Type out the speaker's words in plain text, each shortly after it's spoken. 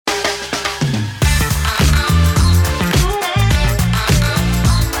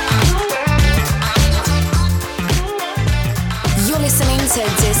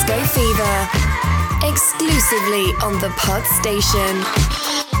exclusively on the Pod Station.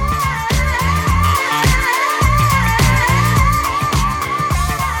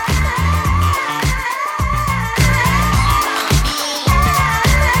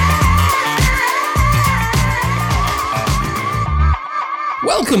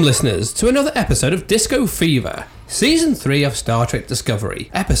 Welcome, listeners, to another episode of Disco Fever, Season 3 of Star Trek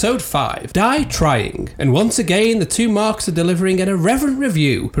Discovery, Episode 5, Die Trying. And once again, the two marks are delivering an irreverent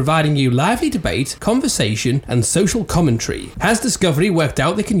review, providing you lively debate, conversation, and social commentary. Has Discovery worked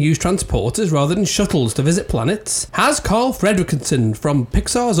out they can use transporters rather than shuttles to visit planets? Has Carl Fredrickson from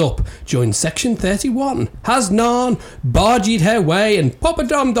Pixar's Up joined Section 31? Has Narn barged her way and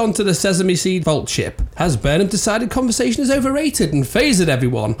pop-a-dommed onto the Sesame Seed vault ship? Has Burnham decided conversation is overrated and phased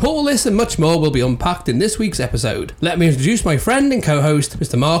everyone? All this and much more will be unpacked in this week's episode. Let me introduce my friend and co-host,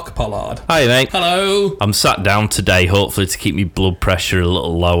 Mr. Mark Pollard. Hi, mate. Hello. I'm sat down today, hopefully to keep my blood pressure a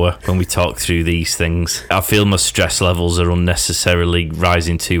little lower when we talk through these things. I feel my stress levels are unnecessarily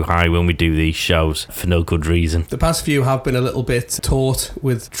rising too high when we do these shows for no good reason. The past few have been a little bit taut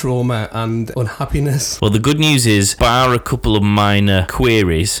with trauma and unhappiness. Well, the good news is, bar a couple of minor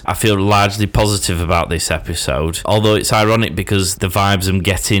queries, I feel largely positive about this episode. Although it's ironic because the vibes I'm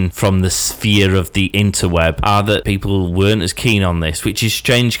getting from the sphere of the interweb are that people weren't as keen on this, which is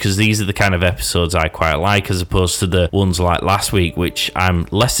strange because these are the kind of episodes I quite like, as opposed to the ones like last week, which I'm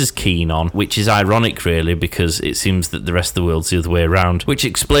less as keen on, which is ironic really, because it seems that the rest of the world's the other way around, which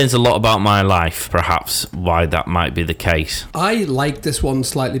explains a lot about my life, perhaps why that might be the case. I like this one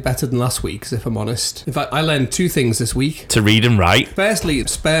slightly better than last week's, if I'm honest. In fact, I learned two things this week. To read and write. Firstly,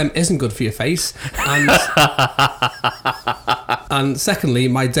 sperm isn't good for your face, and and secondly,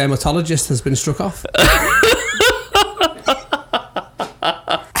 my dermatologist has been struck off.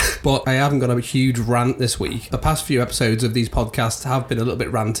 But I haven't got a huge rant this week. The past few episodes of these podcasts have been a little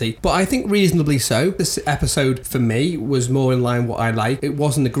bit ranty, but I think reasonably so. This episode, for me, was more in line with what I like. It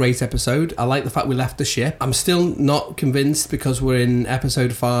wasn't a great episode. I like the fact we left the ship. I'm still not convinced because we're in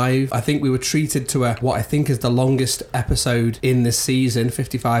episode 5. I think we were treated to what I think is the longest episode in this season,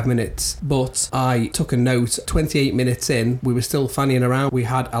 55 minutes. But I took a note, 28 minutes in, we were still fannying around. We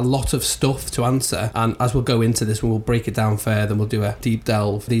had a lot of stuff to answer, and as we'll go into this, we'll break it down further and we'll do a deep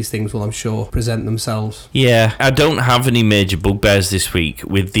delve. These things will, I'm sure, present themselves. Yeah, I don't have any major bugbears this week,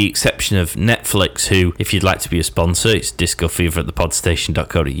 with the exception of Netflix, who, if you'd like to be a sponsor, it's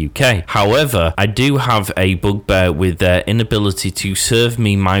discofever@thepodstation.co.uk. However, I do have a bugbear with their inability to serve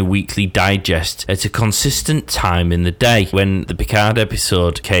me my weekly digest at a consistent time in the day. When the Picard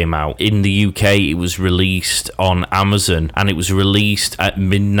episode came out, in the UK it was released on Amazon, and it was released at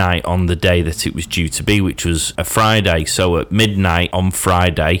midnight on the day that it was due to be, which was a Friday. So at midnight on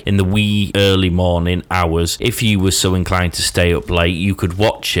Friday, in the wee early morning hours, if you were so inclined to stay up late, you could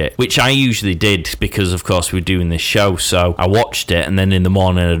watch it, which I usually did because of course we're doing this show. So I watched it, and then in the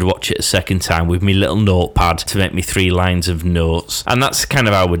morning I'd watch it a second time with my little notepad to make me 3 lines of notes, and that's kind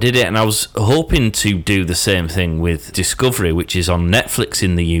of how we did it. And I was hoping to do the same thing with Discovery, which is on Netflix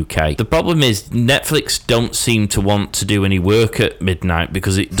in the UK. The problem is Netflix don't seem to want to do any work at midnight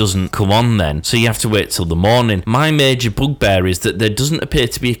because it doesn't come on then, so you have to wait till the morning. My major bugbear is that there doesn't appear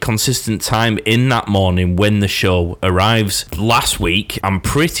to be a consistent time in that morning when the show arrives. Last week, I'm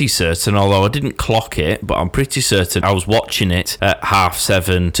pretty certain, although I didn't clock it, but I'm pretty certain I was watching it at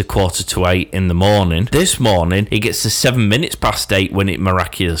 7:30 to 7:45 in the morning. This morning, it gets to 7 minutes past 8 when it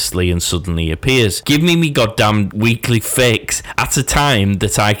miraculously and suddenly appears. Give me goddamn weekly fix at a time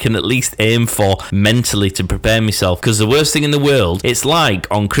that I can at least aim for mentally to prepare myself, because the worst thing in the world, it's like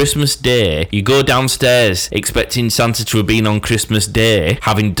on Christmas Day, you go downstairs expecting Santa to have been on Christmas Day,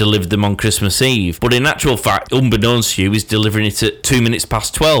 having delivered them on Christmas Eve, but in actual fact, unbeknownst to you, is delivering it at 2 minutes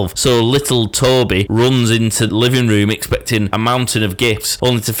past 12. So little Toby runs into the living room expecting a mountain of gifts,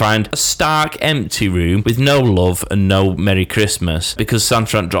 only to find a stark empty room with no love and no Merry Christmas because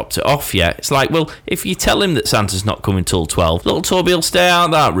Santa hasn't dropped it off yet. It's like, well, if you tell him that Santa's not coming till 12, little Toby will stay out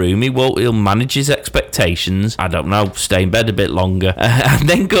of that room. He'll manage his expectations, I don't know, stay in bed a bit longer, and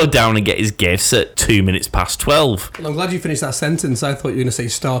then go down and get his gifts at 2 minutes past 12. Well, I'm glad you finished that sentence. I thought you were going to say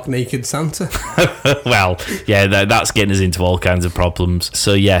stark naked Santa. Well, yeah, that's getting us into all kinds of problems.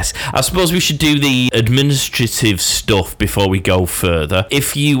 So yes, I suppose we should do the administrative stuff before we go further.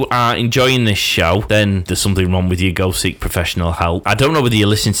 If you are enjoying this show, then there's something wrong with you. Go seek professional help. I don't know whether you're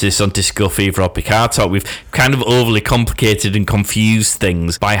listening to this on Disco Fever or Picard Talk. We've kind of overly complicated and confused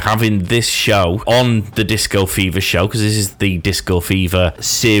things by having this show on the Disco Fever show, because this is the Disco Fever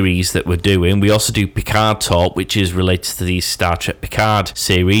series that we're doing. We also do Picard Talk, which is related to the Star Trek Picard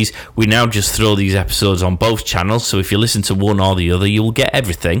series. We now just throw these episodes on both channels, so if you listen to one or the other, you'll get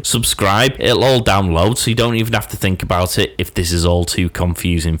everything. Subscribe, it'll all download, so you don't even have to think about it if this is all too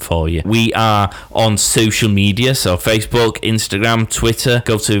confusing for you. We are on social media, so Facebook, Instagram, Twitter.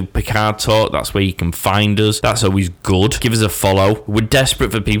 Go to Picard Talk, that's where you can find us. That's always good. Give us a follow. We're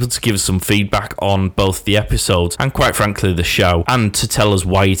desperate for people to give us some feedback on both the episodes and, quite frankly, the show, and to tell us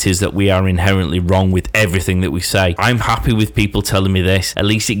why it is that we are inherently wrong with everything that we say. I'm happy with people telling me this. At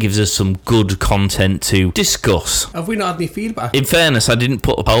least it gives us some good content to discuss. Have we not had any feedback? In fairness, I didn't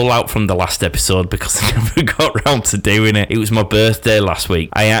put a poll out from the last episode because I never got round to doing it. It was my birthday last week.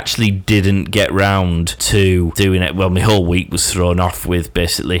 I actually didn't get round to doing it. Well, my whole week was thrown off with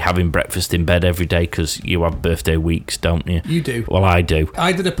basically having breakfast in bed every day, because you have birthday weeks, don't you? You do. Well, I do.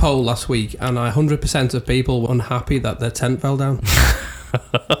 I did a poll last week and 100% of people were unhappy that their tent fell down.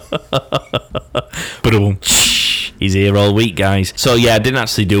 He's here all week, guys. So yeah, I didn't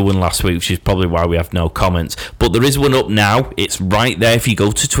actually do one last week, which is probably why we have no comments. But there is one up now. It's right there. If you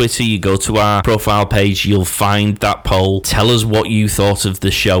go to Twitter, you go to our profile page, you'll find that poll. Tell us what you thought of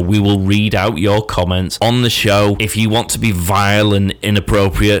the show. We will read out your comments on the show. If you want to be vile and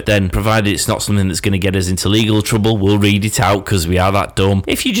inappropriate, then provided it's not something that's going to get us into legal trouble, we'll read it out because we are that dumb.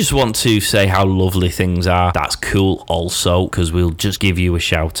 If you just want to say how lovely things are, that's cool also, because we'll just give you a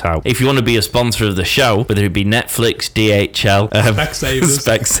shout out. If you want to be a sponsor of the show, whether it be Netflix, DHL,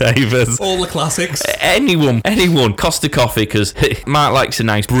 Specsavers, all the classics, anyone, Costa Coffee, because Mark likes a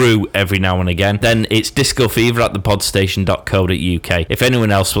nice brew every now and again, then it's discofever@thepodstation.co.uk. If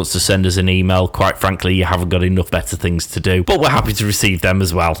anyone else wants to send us an email, quite frankly, you haven't got enough better things to do, but we're happy to receive them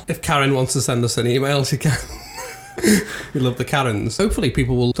as well. If Karen wants to send us an email, she can. We love the Karens. Hopefully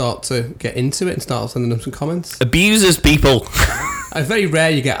people will start to get into it and start sending them some comments. Abusers, people. It's very rare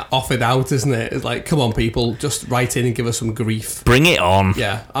you get offered out, isn't it? It's like, come on, people, just write in and give us some grief. Bring it on.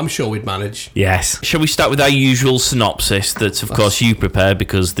 Yeah, I'm sure we'd manage. Yes. Shall we start with our usual synopsis that, of course, you prepared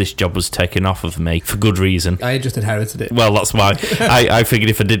because this job was taken off of me for good reason? I just inherited it. Well, that's why. I figured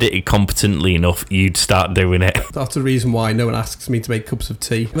if I did it competently enough, you'd start doing it. That's the reason why no one asks me to make cups of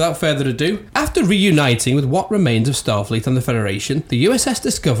tea. Without further ado, after reuniting with what remains of Starfleet and the Federation, the USS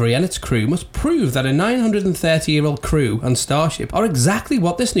Discovery and its crew must prove that a 930-year-old crew and starship are exactly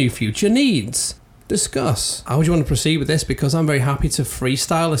what this new future needs. Discuss. How would you want to proceed with this? Because I'm very happy to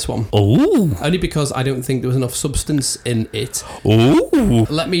freestyle this one. Ooh. Only because I don't think there was enough substance in it. Ooh.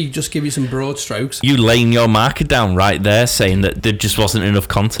 Let me just give you some broad strokes. You laying your marker down right there, saying that there just wasn't enough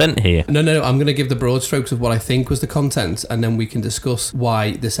content here. No, I'm going to give the broad strokes of what I think was the content, and then we can discuss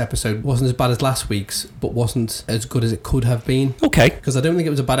why this episode wasn't as bad as last week's, but wasn't as good as it could have been. Okay. Because I don't think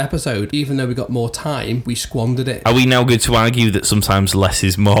it was a bad episode. Even though we got more time, we squandered it. Are we now going to argue that sometimes less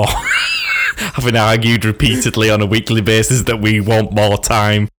is more? Having argued repeatedly on a weekly basis that we want more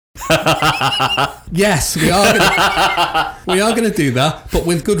time. Yes, we are going to do that, but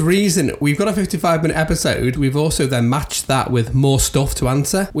with good reason. We've got a 55-minute episode. We've also then matched that with more stuff to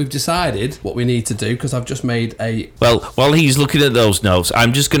answer. We've decided what we need to do, because I've just made a... Well, while he's looking at those notes,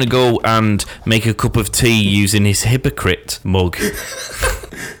 I'm just going to go and make a cup of tea using his hypocrite mug.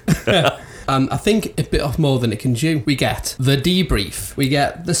 I think it bit off more than it can chew. We get the debrief. We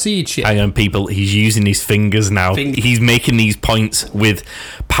get the seed ship. Hang on, people. He's using his fingers now. He's making these points with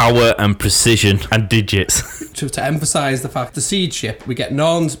power and precision and digits. To emphasise the fact, the seed ship, we get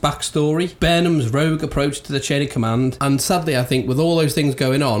Narn's backstory, Burnham's rogue approach to the chain of command, and sadly, I think with all those things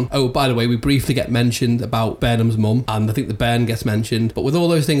going on, oh, by the way, we briefly get mentioned about Burnham's mum, and I think the Burn gets mentioned, but with all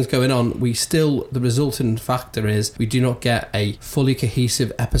those things going on, the resulting factor is we do not get a fully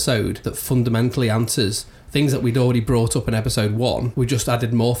cohesive episode that fundamentally answers things that we'd already brought up in episode 1. We just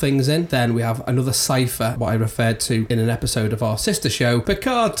added more things in. Then we have another cipher, what I referred to in an episode of our sister show,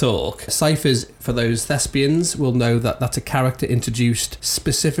 Picard Talk. Ciphers, for those thespians, will know that that's a character introduced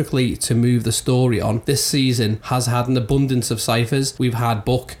specifically to move the story on. This season has had an abundance of ciphers. We've had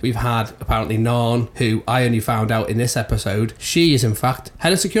Book, we've had apparently Narn, who I only found out in this episode. She is in fact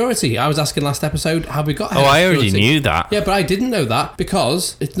head of security. I was asking last episode, have we got head of security? I already knew that. Yeah, but I didn't know that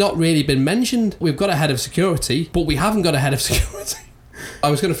because it's not really been mentioned. We've got a head of security, but we haven't got a head of security.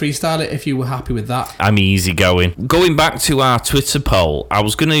 I was going to freestyle it if you were happy with that. I'm easy going. Going back to our Twitter poll, I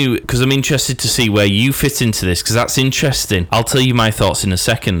was going to, because I'm interested to see where you fit into this, because that's interesting. I'll tell you my thoughts in a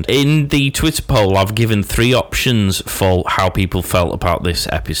second. In the Twitter poll, I've given 3 options for how people felt about this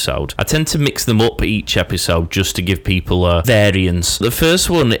episode. I tend to mix them up each episode just to give people a variance. The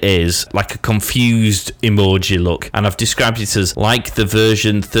first one is like a confused emoji look, and I've described it as like the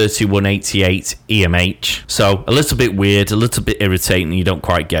version 3188 EMH. So a little bit weird, a little bit irritating and you don't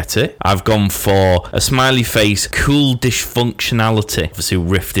quite get it. I've gone for a smiley face, cool dysfunctionality, obviously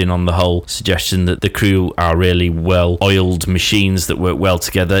riffing on the whole suggestion that the crew are really well-oiled machines that work well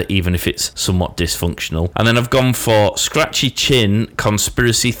together, even if it's somewhat dysfunctional. And then I've gone for scratchy chin,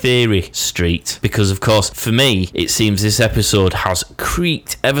 conspiracy theory street, because of course, for me, it seems this episode has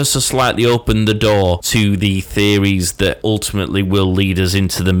creaked ever so slightly open the door to the theories that ultimately will lead us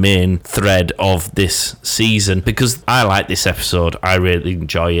into the main thread of this season, because I like this episode. I really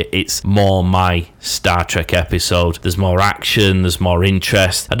enjoy it. It's more my Star Trek episode. There's more action, there's more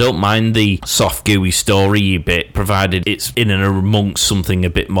interest. I don't mind the soft gooey story bit, provided it's in and amongst something a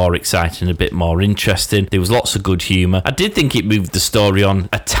bit more exciting, a bit more interesting. There was lots of good humour. I did think it moved the story on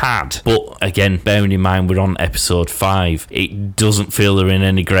a tad, but again, bearing in mind we're on episode 5, it doesn't feel they're in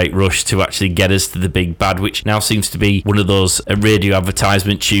any great rush to actually get us to the big bad, which now seems to be one of those radio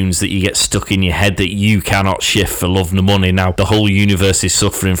advertisement tunes that you get stuck in your head that you cannot shift for love nor money. Now the whole universe is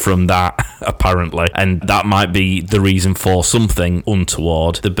suffering from that apparently, and that might be the reason for something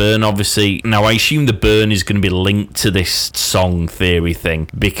untoward. The burn, obviously, now I assume the burn is going to be linked to this song theory thing,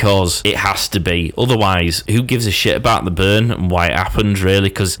 because it has to be, otherwise who gives a shit about the burn and why it happened, really?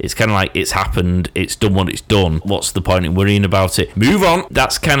 Because it's kind of like, it's happened, it's done what it's done, what's the point in worrying about it? Move on.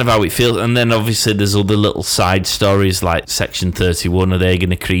 That's kind of how it feels. And then obviously there's other little side stories like Section 31. Are they going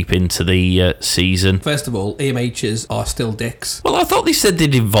to creep into the season? First of all, EMHs are still dicks. Well, I thought they said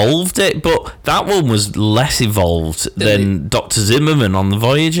they'd evolved it, but that one was less evolved than Dr. Zimmerman on the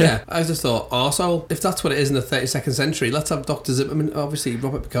Voyager. Yeah, I just thought, arsehole, if that's what it is in the 32nd century, let's have Dr. Zimmerman. Obviously,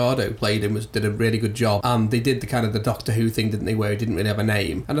 Robert Picardo played him, did a really good job. And they did the kind of the Doctor Who thing, didn't they, where he didn't really have a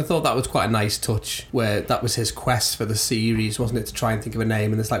name. And I thought that was quite a nice touch, where that was his quest for the series, wasn't it, to try and think of a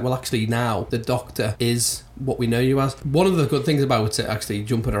name. And it's like, well, actually now the Doctor is what we know you as. One of the good things about it, actually,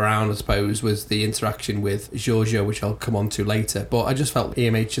 jumping around, I suppose, was the interaction with Giorgio, which I'll come on to later. But I just felt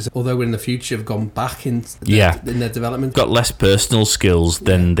EMHs, although we're in the future, have gone back in their development. Got less personal skills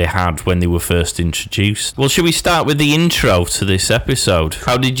than they had when they were first introduced. Well, should we start with the intro to this episode?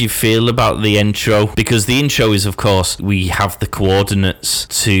 How did you feel about the intro? Because the intro is, of course, we have the coordinates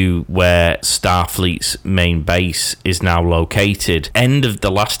to where Starfleet's main base is now located. End of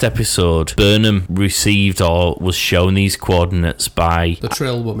the last episode, Burnham received or was shown these coordinates by the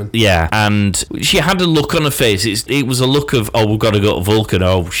Trill woman. Yeah, and she had a look on her face. It was a look of, oh, we've got to go to Vulcan.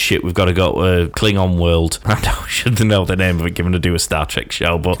 Oh shit, we've got to go to Klingon world. I should know the name of it, given to do a Star Trek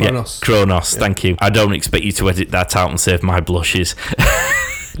show, but Kronos. Yeah, Kronos. Yeah. Thank you. I don't expect you to edit that out and save my blushes.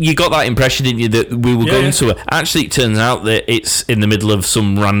 You got that impression, didn't you, that we were going to it? Actually, it turns out that it's in the middle of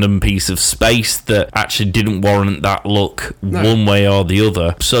some random piece of space that actually didn't warrant that look one way or the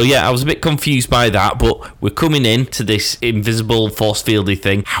other. So yeah, I was a bit confused by that, but we're coming in to this invisible force fieldy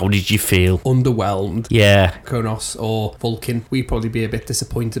thing. How did you feel? Underwhelmed. Yeah. Kronos or Vulcan, we'd probably be a bit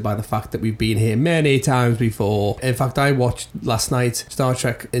disappointed by the fact that we've been here many times before. In fact, I watched last night Star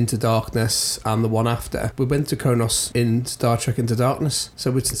Trek Into Darkness and the one after. We went to Kronos in Star Trek Into Darkness,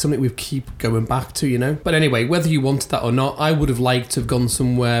 so it's something we keep going back to, you know. But anyway, whether you wanted that or not, I would have liked to have gone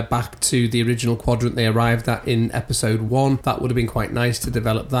somewhere back to the original quadrant they arrived at in episode 1. That would have been quite nice to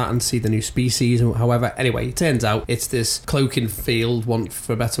develop that and see the new species. However, anyway, it turns out it's this cloaking field, want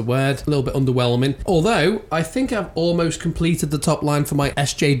for a better word, a little bit underwhelming. Although, I think I've almost completed the top line for my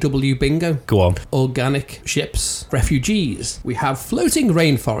SJW bingo. Go on. Organic ships, refugees. We have floating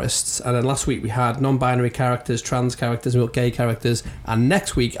rainforests, and then last week we had non-binary characters, trans characters, gay characters, and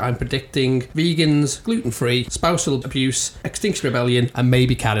next week I'm predicting vegans, gluten-free, spousal abuse, Extinction Rebellion, and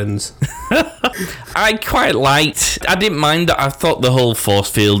maybe Karens. I quite liked, I didn't mind that. I thought the whole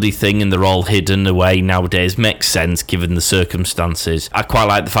force fieldy thing and they're all hidden away nowadays makes sense given the circumstances. I quite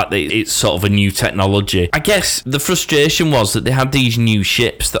like the fact that it's sort of a new technology. I guess the frustration was that they had these new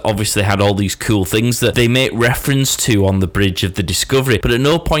ships that obviously had all these cool things that they make reference to on the bridge of the Discovery, but at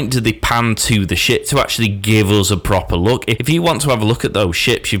no point did they pan to the ship to actually give us a proper look. If you want to have a look at those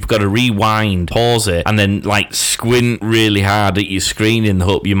ships, you've got to rewind, pause it, and then like squint really hard at your screen in the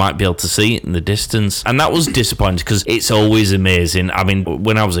hope you might be able to see it in the distance. And that was disappointing because it's always amazing. I mean,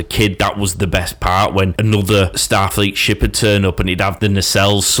 when I was a kid, that was the best part, when another Starfleet ship would turn up and it'd have the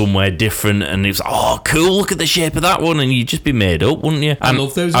nacelles somewhere different, and it was, oh cool, look at the shape of that one, and you'd just be made up, wouldn't you? I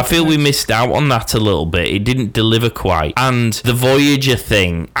love those. I feel we missed out on that a little bit. It didn't deliver quite. And the Voyager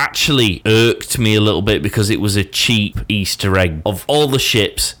thing actually irked me a little bit because it was a cheap Easter egg. Of all the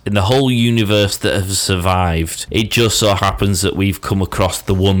ships in the whole universe that have survived, it just so happens that we've come across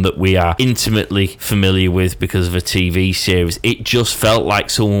the one that we are intimately intimately familiar with because of a TV series. It just felt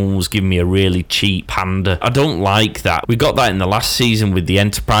like someone was giving me a really cheap pander. I don't like that. We got that in the last season with the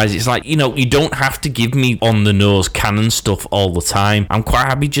Enterprise. It's like, you don't have to give me on the nose canon stuff all the time. I'm quite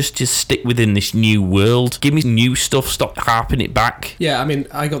happy just to stick within this new world. Give me new stuff, stop harping it back. Yeah, I mean,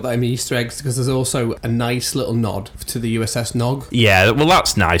 I got that in the Easter eggs because there's also a nice little nod to the USS Nog. Yeah, well,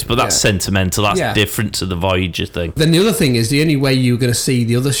 that's nice, but that's sentimental. That's different to the Voyager thing. Then the other thing is, the only way you're going to see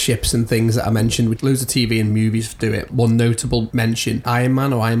the other ships and things that I mentioned, which loads of TV and movies do it, one notable mention, Iron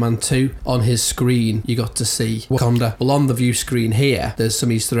Man or Iron Man 2, on his screen, you got to see Wakanda. Well, on the view screen here, there's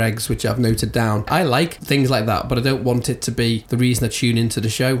some Easter eggs which I've noted down. I like things like that, but I don't want it to be the reason I tune into the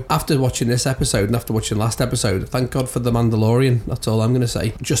show. After watching this episode and after watching the last episode, thank God for The Mandalorian. That's all I'm going to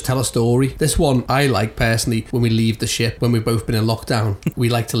say. Just tell a story. This one, I like personally, when we leave the ship, when we've both been in lockdown, we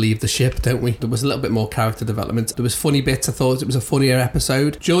like to leave the ship, don't we? There was a little bit more character development. There was funny bits. I thought it was a funnier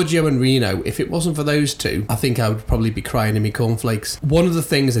episode. Giorgio and Reno, if it wasn't for those two, I think I would probably be crying in my cornflakes. One of the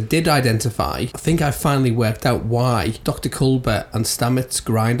things I did identify, I think I finally worked out why Dr. Culber and Stamets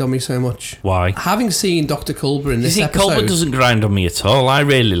grind on me so much. Why? Having seen Dr. Culber in this episode... Culber doesn't grind on me at all. I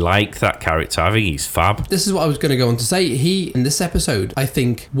really like that character. I think he's fab. This is what I was going to go on to say. He, in this episode, I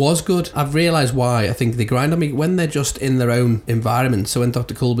think, was good. I've realised why I think they grind on me when they're just in their own environment. So when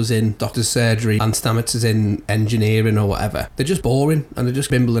Dr. Culber's in doctor's surgery and Stamets is in engineering or whatever, they're just boring and they're just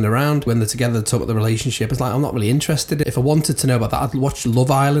bimbling around. When they're together to talk about the relationship, it's like, I'm not really interested. If I wanted to know about that, I'd watch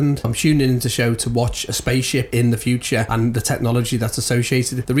Love Island. I'm tuning into the show to watch a spaceship in the future and the technology that's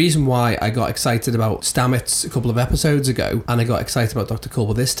associated. The reason why I got excited about Stamets a couple of episodes ago and I got excited about Dr.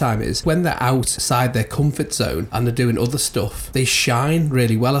 Culber this time is when they're outside their comfort zone and they're doing other stuff, they shine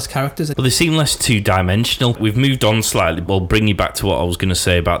really well as characters. Well, they seem less two-dimensional. We've moved on slightly, but I'll bring you back to what I was going to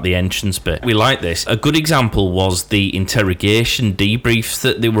say about the entrance bit. We like this. A good example was the interrogation debriefs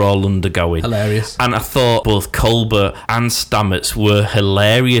that they were all undergoing. Hilarious. And I thought both Culber and Stamets were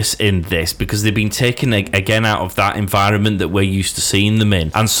hilarious in this because they've been taken again out of that environment that we're used to seeing them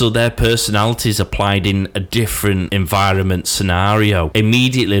in. And so their personalities applied in a different environment scenario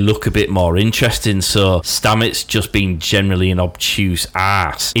immediately look a bit more interesting. So Stamets just being generally an obtuse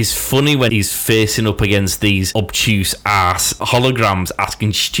ass is funny when he's facing up against these obtuse ass holograms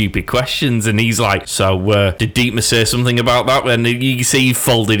asking stupid questions and he's like, so did Dietmar say something about that? When you can see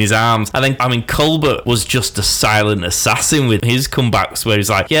folding his arms. I mean Culber was just a silent assassin with his comebacks where he's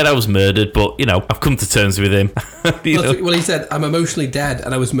like, yeah, that was murdered, but I've come to terms with him. Well, he said, I'm emotionally dead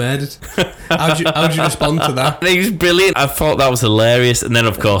and I was murdered. How'd you respond to that? He was brilliant. I thought that was hilarious. And then,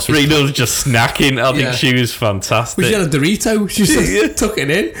 of course, Reno's just snacking. I think she was fantastic. She had a Dorito. She just took it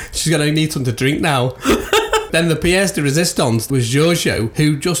in. She's going to need something to drink now. Then the pièce de résistance was Giorgio,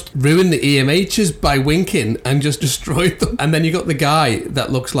 who just ruined the EMHs by winking and just destroyed them. And then you got the guy that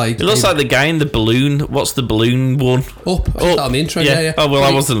looks like... It looks like the guy in the balloon. What's the balloon one? Up. On the intro, yeah. Oh, well,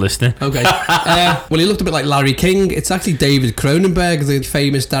 I wasn't listening. Okay. Well, he looked a bit like Larry King. It's actually David Cronenberg, the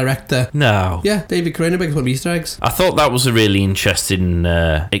famous director. No. Yeah, David Cronenberg is one of Easter eggs. I thought that was a really interesting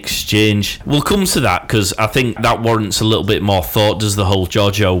exchange. We'll come to that because I think that warrants a little bit more thought, does the whole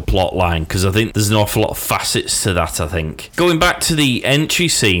Giorgio plot line, because I think there's an awful lot of facets to that, I think. Going back to the entry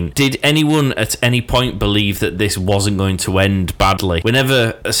scene, did anyone at any point believe that this wasn't going to end badly?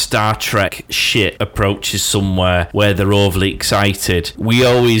 Whenever a Star Trek ship approaches somewhere where they're overly excited, we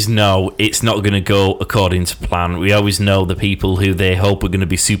always know it's not going to go according to plan. We always know the people who they hope are going to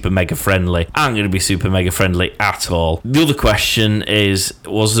be super mega friendly aren't going to be super mega friendly at all. The other question is,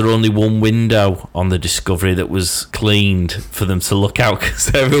 was there only one window on the Discovery that was cleaned for them to look out?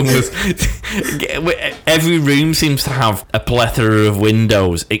 Because everyone was... every room seems to have a plethora of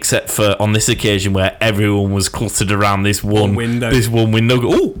windows, except for on this occasion where everyone was cluttered around this one window.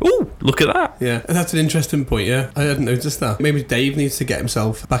 Oh, look at that. Yeah, that's an interesting point, yeah. I hadn't noticed that. Maybe Dave needs to get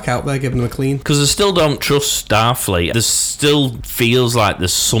himself back out there, giving them a clean. Because I still don't trust Starfleet. There still feels like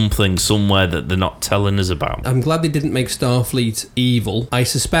there's something somewhere that they're not telling us about. I'm glad they didn't make Starfleet evil, I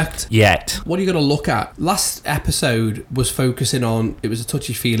suspect. Yet. What are you going to look at? Last episode was focusing on, it was a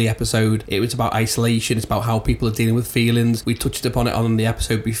touchy-feely episode. It was about isolation. It's about how people are dealing with feelings. We touched upon it on the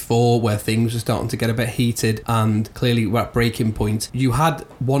episode before where things were starting to get a bit heated and clearly we're at breaking point. You had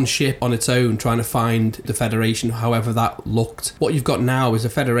one ship on its own trying to find the Federation, however that looked. What you've got now is a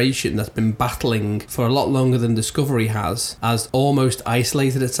Federation that's been battling for a lot longer than Discovery has almost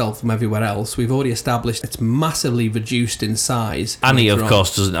isolated itself from everywhere else. We've already established it's massively reduced in size. And it, of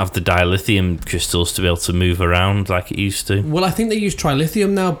course, doesn't have the dilithium crystals to be able to move around like it used to. Well, I think they use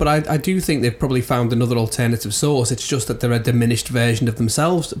trilithium now, but I do think they've probably found another alternative source. It's just that they're a diminished version of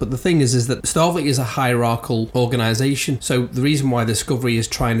themselves. But the thing is that Starfleet is a hierarchical organisation. So the reason why Discovery is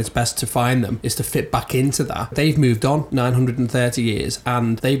trying its best best to find them is to fit back into that. They've moved on 930 years,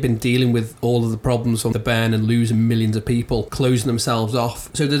 and they've been dealing with all of the problems from the burn and losing millions of people, closing themselves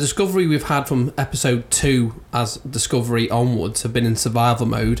off. So the Discovery we've had from episode 2 as Discovery onwards have been in survival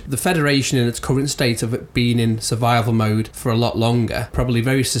mode. The Federation, in its current state of it being in survival mode for a lot longer, probably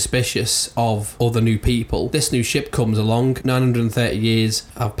very suspicious of other new people. This new ship comes along, 930 years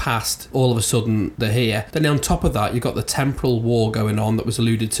have passed, all of a sudden they're here. Then on top of that, you've got the temporal war going on that was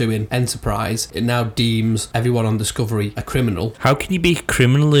alluded to in Enterprise. It now deems everyone on Discovery a criminal. How can you be a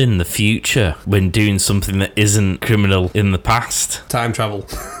criminal in the future when doing something that isn't criminal in the past? Time travel.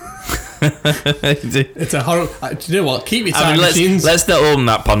 It's a horror. Do you know what? Keep your time let's machines. not open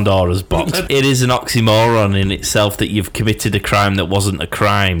that Pandora's box. It is an oxymoron in itself that you've committed a crime that wasn't a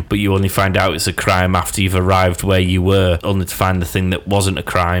crime, but you only find out it's a crime after you've arrived where you were, only to find the thing that wasn't a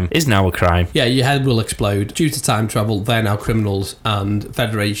crime is now a crime. Yeah, your head will explode. Due to time travel, they're now criminals, and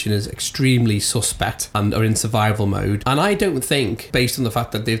Federation is extremely suspect and are in survival mode. And I don't think, based on the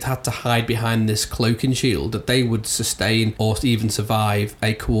fact that they've had to hide behind this cloak and shield, that they would sustain or even survive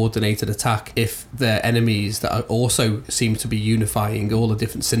a coordinated attack if their enemies that are also seem to be unifying all the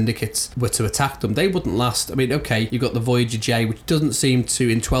different syndicates were to attack them. They wouldn't last. I mean, okay, you've got the Voyager J, which doesn't seem to,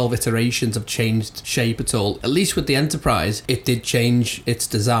 in 12 iterations, have changed shape at all. At least with the Enterprise, it did change its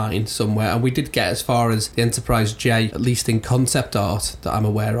design somewhere, and we did get as far as the Enterprise J, at least in concept art that I'm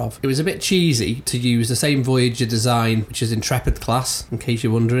aware of. It was a bit cheesy to use the same Voyager design, which is Intrepid class, in case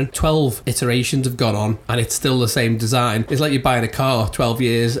you're wondering. 12 iterations have gone on, and it's still the same design. It's like you're buying a car 12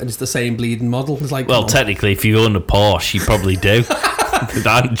 years, and it's the same bleeding model. It's like, well, technically, if you own a Porsche, you probably do. That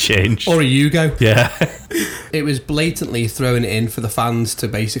hadn't changed. Or a Yugo. Yeah. It was blatantly throwing it in for the fans to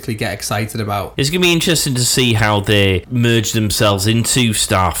basically get excited about. It's going to be interesting to see how they merge themselves into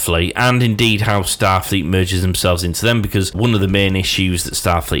Starfleet, and indeed how Starfleet merges themselves into them, because one of the main issues that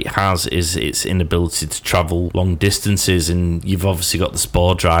Starfleet has is its inability to travel long distances, and you've obviously got the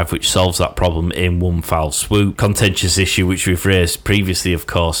Spore Drive, which solves that problem in one foul swoop. Contentious issue which we've raised previously, of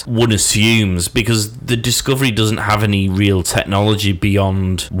course. One assumes, because the Discovery doesn't have any real technology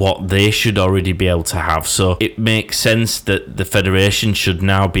beyond what they should already be able to have, so it makes sense that the Federation should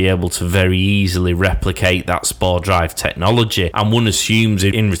now be able to very easily replicate that Spore Drive technology, and one assumes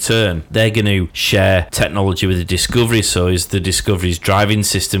in return they're going to share technology with the Discovery. So is the Discovery's driving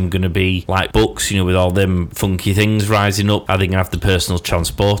system going to be like books, you know, with all them funky things rising up? Are they going to have the personal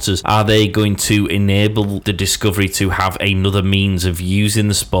transporters? Are they going to enable the Discovery to have another means of using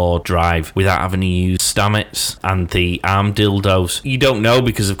the Spore Drive without having to use Stamets and the arm dildos? You don't know,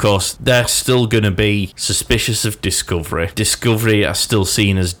 because of course they're still going to be suspicious of Discovery. Discovery are still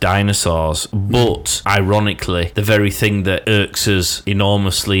seen as dinosaurs, but ironically, the very thing that irks us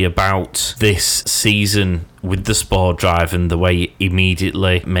enormously about this season with the Spore Drive and the way it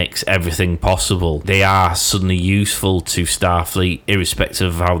immediately makes everything possible, they are suddenly useful to Starfleet, irrespective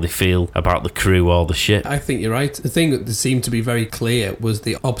of how they feel about the crew or the ship. I think you're right. The thing that seemed to be very clear was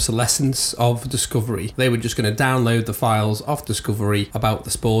the obsolescence of Discovery. They were just going to download the files off Discovery about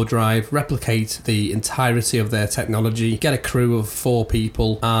the Spore Drive, replicate the entirety of their technology, get a crew of 4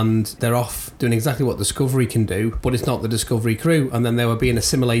 people, and they're off doing exactly what Discovery can do, but it's not the Discovery crew. And then they were being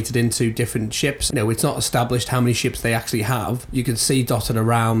assimilated into different ships. You know, it's not established how many ships they actually have. You could see dotted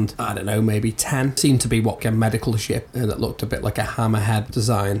around, I don't know, maybe 10. Seemed to be a medical ship that looked a bit like a Hammerhead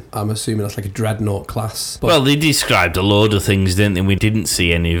design. I'm assuming that's like a Dreadnought class. But well, they described a load of things, didn't they? We didn't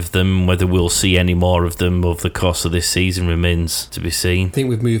see any of them. Whether we'll see any more of them over the course of this season remains to be seen. I think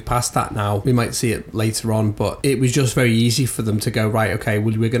we've moved past that now. We might see it later on, but it was just very easy for them to go, right, okay,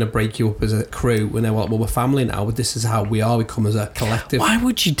 well, we're going to break you up as a crew. We know, well, we're family now, but this is how we are. We come as a collective. Why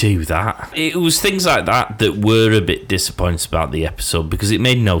would you do that? It was things like that were a bit disappointed about the episode, because it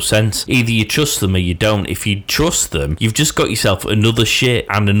made no sense. Either you trust them or you don't. If you trust them, you've just got yourself another ship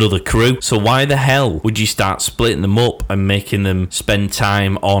and another crew. So why the hell would you start splitting them up and making them spend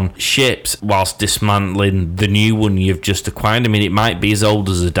time on ships whilst dismantling the new one you've just acquired? I mean, it might be as old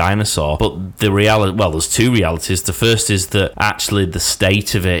as a dinosaur, but the reality, well, there's two realities. The first is that actually the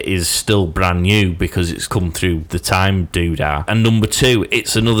state of it is still brand new because it's come through the time doodah. And number two,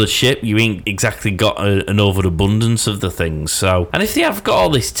 it's another ship. You ain't exactly got an overabundance of the things. So, and if they have got all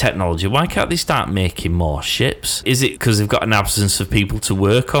this technology, why can't they start making more ships? Is it because they've got an absence of people to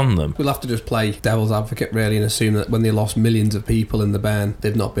work on them? We'll have to just play devil's advocate really and assume that when they lost millions of people in the burn,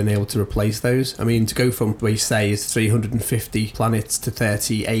 they've not been able to replace those. I mean, to go from, we say, is 350 planets to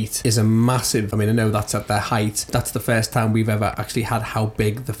 38 is a massive, I mean, I know that's at their height. That's the first time we've ever actually had how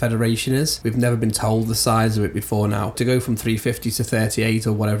big the Federation is. We've never been told the size of it before now. To go from 350 to 38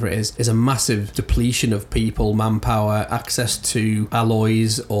 or whatever it is a massive depletion of of people, manpower, access to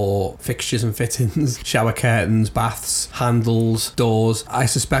alloys or fixtures and fittings, shower curtains, baths, handles, doors. I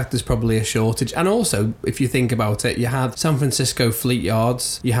suspect there's probably a shortage. And also, if you think about it, you had San Francisco fleet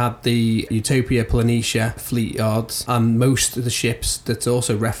yards, you had the Utopia Planitia fleet yards, and most of the ships that's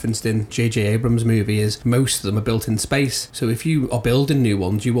also referenced in J.J. Abrams' movie is most of them are built in space. So if you are building new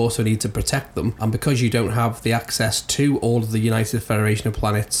ones, you also need to protect them. And because you don't have the access to all of the United Federation of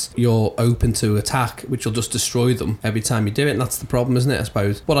Planets, you're open to attack, which will just destroy them every time you do it. And that's the problem, isn't it, I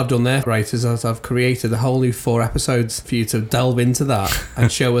suppose? What I've done there, right, is I've created a whole new 4 episodes for you to delve into that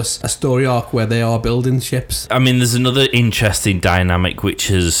and show us a story arc where they are building ships. I mean, there's another interesting dynamic which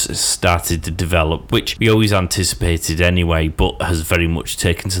has started to develop, which we always anticipated anyway, but has very much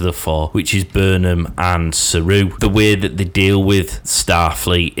taken to the fore, which is Burnham and Saru. The way that they deal with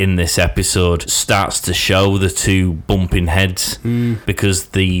Starfleet in this episode starts to show the two bumping heads, because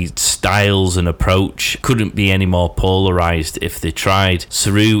the styles and approach couldn't be any more polarized if they tried.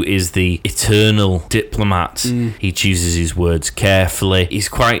 Saru is the eternal diplomat. He chooses his words carefully. He's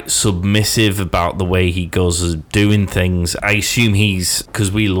quite submissive about the way he goes doing things. I assume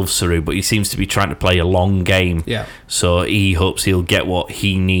because we love Saru, but he seems to be trying to play a long game. Yeah. So he hopes he'll get what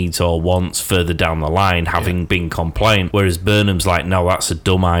he needs or wants further down the line, having been compliant. Whereas Burnham's like, no, that's a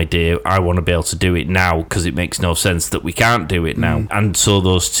dumb idea. I want to be able to do it now because it makes no sense that we can't do it now. And so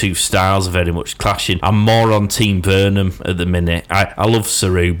those two styles are very much clashing. I'm more on Team Burnham at the minute. I love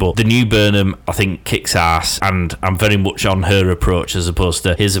Saru, but the new Burnham, I think, kicks ass, and I'm very much on her approach as opposed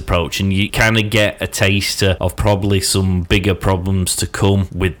to his approach. And you kind of get a taster of probably some bigger problems to come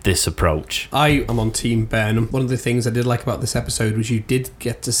with this approach. I am on Team Burnham. One of the things I did like about this episode was you did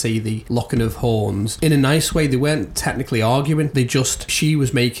get to see the locking of horns in a nice way. They weren't technically arguing. She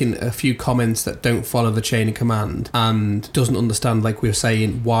was making a few comments that don't follow the chain of command and doesn't understand, like we were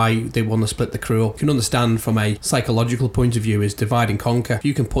saying, why they want to split the crew up. You can understand from a psychological point of view is divide and conquer. If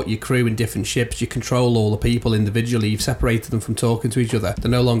you can put your crew in different ships, you control all the people individually, you've separated them from talking to each other.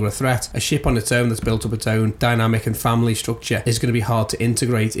 They're no longer a threat. A ship on its own that's built up its own dynamic and family structure is going to be hard to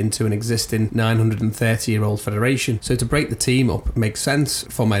integrate into an existing 930-year-old federation. So to break the team up makes sense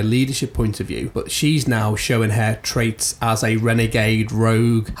from a leadership point of view, but she's now showing her traits as a renegade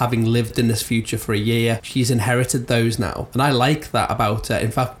rogue, having lived in this future for a year. She's inherited those now, and I like that about her.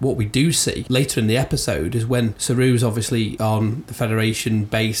 In fact, what we do see later in the episode is when Saru's obviously on the Federation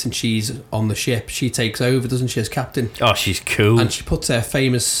base and she's on the ship, she takes over, doesn't she, as captain? Oh, she's cool. And she puts her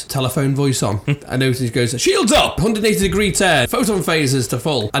famous telephone voice on. I noticed she goes, shields up, 180-degree turn, photon phasers to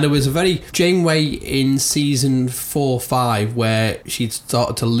full. And it was a very Janeway in season 4-5 where she'd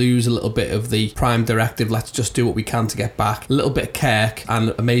started to lose a little bit of the prime directive, let's just do what we can to get back. A little bit of Kirk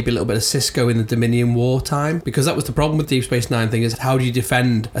and maybe a little bit of Sisko in the Dominion War time, because that was the problem with Deep Space Nine thing, is how do you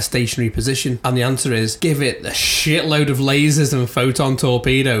defend a stationary position? And the answer is give it a shitload of lasers and photon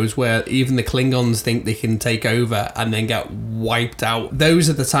torpedoes where even the Klingons think they can take over and then get wiped out. Those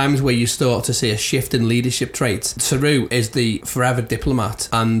are the times where you start to see a shift in leadership traits. Saru is the forever diplomat,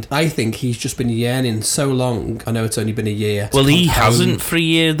 and I think he's just been yearning so long. I know it's only been a year. Well, he hasn't for a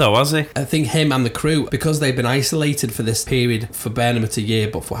year though, has he? I think him and the crew, because they've been isolated for this period, for Burnham it's a year,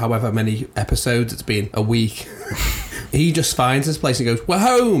 but for however many episodes it's been a week. He just finds this place and goes, we're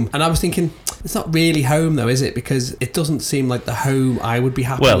home. And I was thinking, it's not really home though, is it? Because it doesn't seem like the home I would be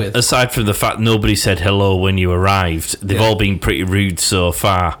happy with. Well, aside from the fact nobody said hello when you arrived, they've all been pretty rude so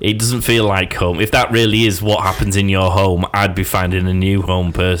far. It doesn't feel like home. If that really is what happens in your home, I'd be finding a new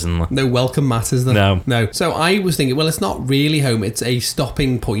home personally. No welcome matters then. No. So I was thinking, well, it's not really home, it's a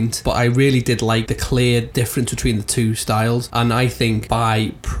stopping point. But I really did like the clear difference between the two styles. And I think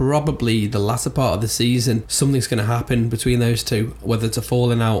by probably the latter part of the season, something's going to happen between those two, whether it's a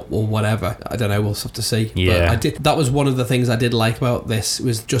falling out or whatever. I don't know, we'll have to see. Yeah. But that was one of the things I did like about this,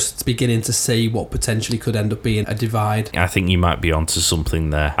 was just beginning to see what potentially could end up being a divide. I think you might be onto something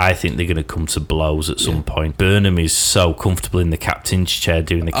there. I think they're going to come to blows at some point. Burnham is so comfortable in the captain's chair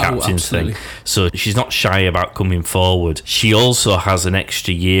doing the captain's thing, so she's not shy about coming forward. She also has an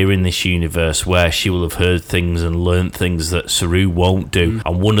extra year in this universe where she will have heard things and learnt things that Saru won't do,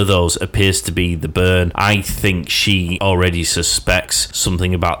 and one of those appears to be the burn. I think she already suspects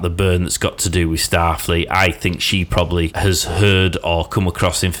something about the burn that's got to do with Starfleet. I think she probably has heard or come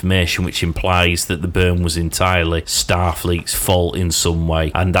across information which implies that the burn was entirely Starfleet's fault in some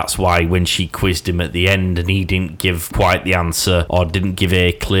way, and that's why when she quizzed him at the end and he didn't give quite the answer or didn't give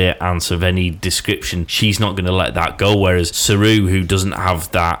a clear answer of any description, she's not going to let that go. Whereas Saru, who doesn't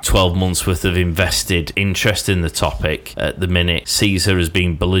have that 12 months worth of invested interest in the topic at the minute, sees her as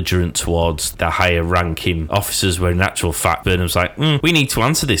being belligerent towards the higher ranking officers, where in actual fact Burnham's like, we need to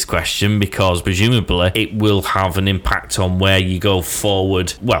answer this question because presumably it will have an impact on where you go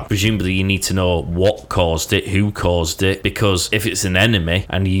forward. Well, presumably you need to know what caused it, who caused it, because if it's an enemy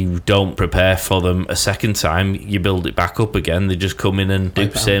and you don't prepare for them a second time, you build it back up again, they just come in and do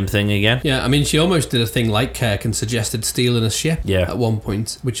the same thing again. Yeah, I mean, she almost did a thing like Kirk and suggested stealing a ship Yeah. at one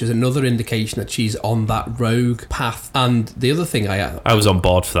point, which is another indication that she's on that rogue path. And the other thing I was on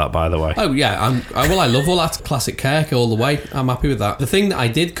board for that, by the way. Oh yeah, I love all that classic Kirk all the way. I'm happy with that. The thing that I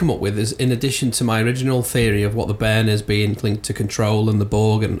did come up with is, in addition to my original theory of what the Bairn is being linked to Control and the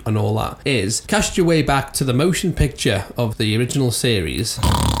Borg and all that, is cast your way back to the motion picture of the original series,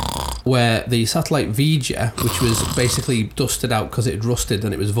 where the satellite V'Ger, which was basically dusted out because it had rusted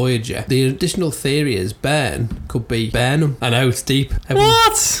and it was Voyager, the additional theory is Bairn could be Burnham. I know, it's deep.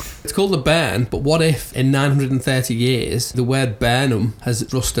 What? It's called the Bairn, but what if in 930 years the word Burnham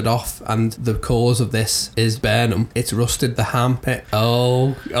has rusted off and the cause of this is Burnham? It's rusted the ham pit.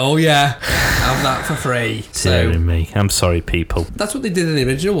 Oh yeah, have that for free. Dear me. I'm sorry, people. That's what they did in the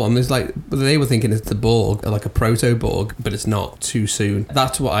original one. There's like, they were thinking it's the Borg, like a proto-Borg, but it's not, too soon.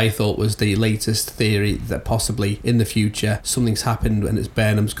 That's what I thought was the latest theory, that possibly in the future something's happened and it's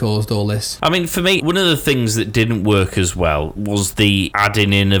Burnham's caused all this. I mean, for me, one of the things that didn't work as well was the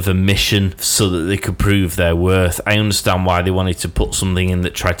adding in of a mission so that they could prove their worth. I understand why they wanted to put something in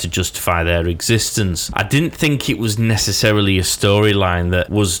that tried to justify their existence. I didn't think it was necessarily a storyline that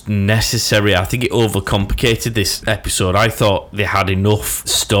was necessary. I think it overcomplicated this episode. I thought they had enough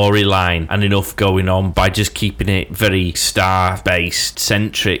storyline and enough going on by just keeping it very star-based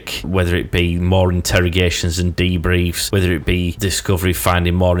centric, whether it be more interrogations and debriefs, whether it be Discovery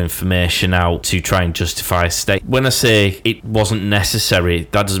finding more information out to try and justify a state. When I say it wasn't necessary,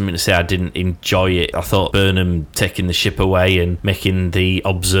 that doesn't mean to say I didn't enjoy it. I thought Burnham taking the ship away and making the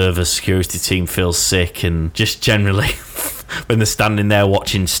Observer security team feel sick, and just generally when they're standing there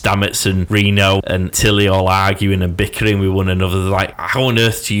watching Stamets and Reno and Tilly all arguing and bickering with one another, they're like, how on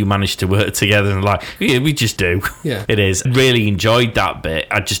earth do you manage to work together? And like, yeah, we just do. Yeah. It is. Really enjoyed that bit.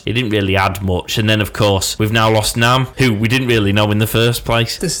 It didn't really add much. And then, of course, we've now lost Nam, who we didn't really know in the first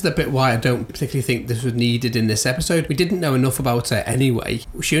place. This is the bit why I don't particularly think this was needed in this episode. We didn't know enough about her anyway.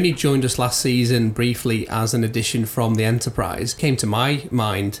 She only joined us last season briefly as an addition from the Enterprise. Came to my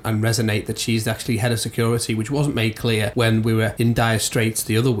mind and resonate that she's actually head of security, which wasn't made clear when we were in dire straits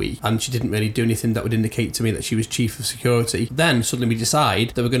the other week, and she didn't really do anything that would indicate to me that she was chief of security. Then suddenly we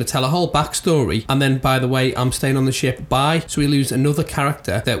decide that we're going to tell a whole backstory, and then, by the way, I'm staying on the ship, bye. So we lose another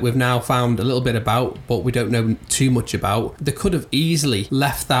character that we've now found a little bit about, but we don't know too much about. They could have easily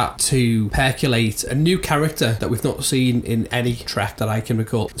left that to percolate a new character that we've not seen in any Trek that I can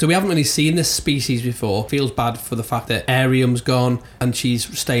recall. So we haven't really seen this species before. Feels bad for the fact that Arium's gone and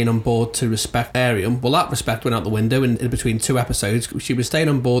she's staying on board to respect Arium. Well, that respect went out the window in between two episodes. She was staying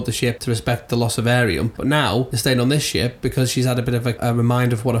on board the ship to respect the loss of Arium, but now they're staying on this ship because she's had a bit of a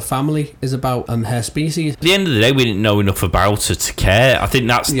reminder of what her family is about and her species. At the end of the day, we didn't know enough about her to care. I think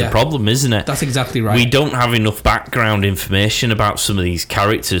that's the problem, isn't it? That's exactly right. We don't have enough background information about some of these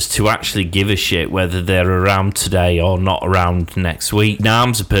characters to actually give a shit whether they're around today or not around next week.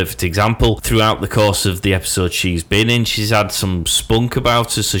 Nam's a perfect example. Throughout the course of the episode she's been in, she's had some spunk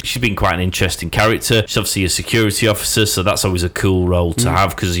about her, so she's been quite an interesting character. She's obviously a security officer, so that's always a cool role to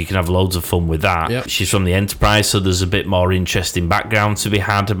have because you can have loads of fun with that. Yep. She's from the Enterprise, so there's a bit more interesting background to be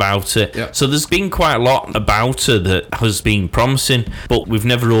had about it. Yep. So there's been quite a lot about her that has been promising, but we've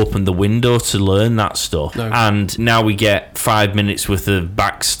never opened the window to learn that stuff. No. And now we get 5 minutes worth of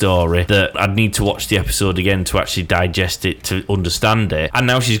backstory that I'd need to watch the episode again to actually digest it, to understand it. And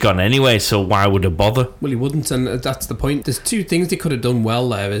now she's gone anyway, so why would I bother? Well, you wouldn't, and that's the point. There's two things they could have done well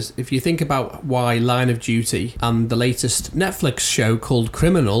there. Is if you think about why Line of Duty and the latest Netflix show called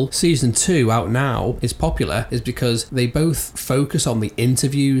Criminal Season 2 out now is popular, is because they both focus on the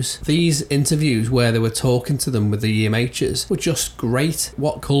interviews. These interviews where they were talking to them with the EMHs were just great.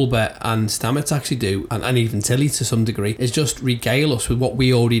 What Culber and Stamets actually do, and even Tilly to some degree, is just regale us with what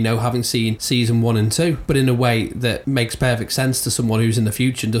we already know, having seen Season 1 and 2, but in a way that makes perfect sense to someone who's in the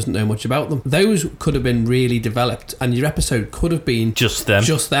future and doesn't know much about them. Those could have been really developed, and your episode could have been just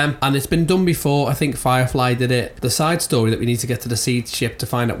them. And it's been done before. I think Firefly did it. The side story that we need to get to the seed ship to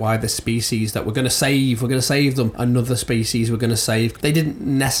find out why this species that we're going to save them, another species we're going to save. They didn't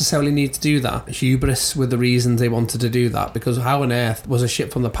necessarily need to do that. Hubris were the reasons they wanted to do that, because how on earth was a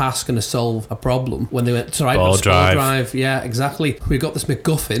ship from the past going to solve a problem when they went to Spore drive? Yeah, exactly. We've got this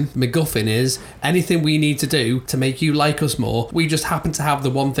MacGuffin. MacGuffin is anything we need to do to make you like us more. We just happen to have the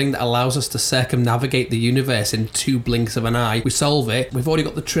one thing that allows us to circumnavigate the universe in 2 blinks of an eye. We solve it. We've already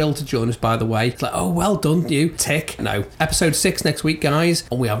got the Trill to join us, by the way. It's like, oh, well done, you. Tick. No. Episode 6 next week, guys,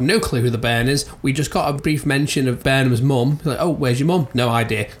 and we have no clue who the Bairn is. We just got a brief mention of Burnham's mum. Like, oh, where's your mum? No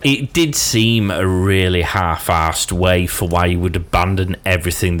idea. It did seem a really half-arsed way for why you would abandon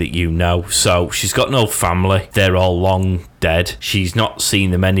everything that you know. So she's got no family. They're all long dead. She's not seen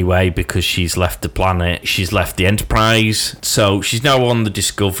them anyway because she's left the planet. She's left the Enterprise. So she's now on the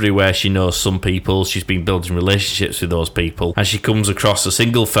Discovery where she knows some people. She's been building relationships with those people. And she comes across a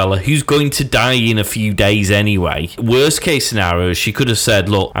single fella who's going to die in a few days anyway. Worst case scenario, she could have said,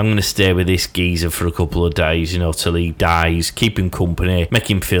 look, I'm going to stay with this geezer for a couple of days, till he dies, keep him company, make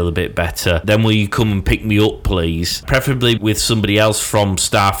him feel a bit better. Then will you come and pick me up, please? Preferably with somebody else from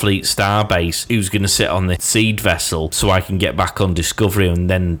Starfleet Starbase who's going to sit on the seed vessel so I can get back on Discovery and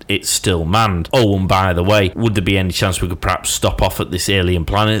then it's still manned. Oh, and by the way, would there be any chance we could perhaps stop off at this alien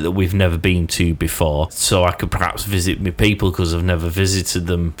planet that we've never been to before so I could perhaps visit my people because I've never visited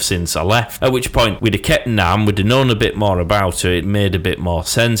them since I left? At which point we'd have kept Nam, we'd have known a bit more about her, it made a bit more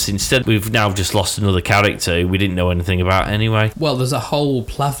sense. Instead, we've now just lost another character who we didn't know anything about anyway. Well, there's a whole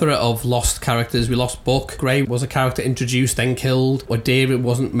plethora of lost characters. We lost Book. Gray was a character introduced, then killed. Odeira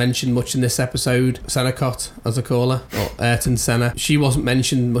wasn't mentioned much in this episode. Senecott, as I call her, or Ayrton Senna. She wasn't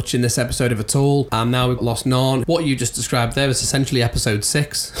mentioned much in this episode at all. And now we've lost Narn. What you just described there is essentially episode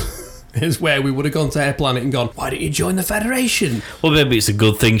 6. Is where we would have gone to Air Planet and gone, why don't you join the Federation? Well, maybe it's a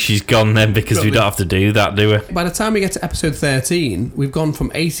good thing she's gone then because we don't have to do that, do we? By the time we get to episode 13, we've gone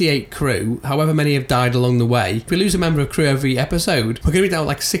from 88 crew, however many have died along the way. If we lose a member of crew every episode, we're going to be down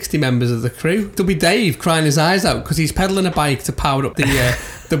like 60 members of the crew. There'll be Dave crying his eyes out because he's pedaling a bike to power up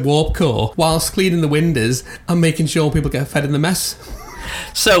the warp core whilst cleaning the windows and making sure people get fed in the mess.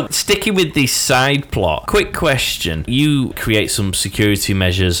 So, sticking with this side plot, quick question. You create some security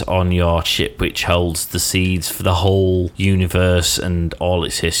measures on your ship which holds the seeds for the whole universe and all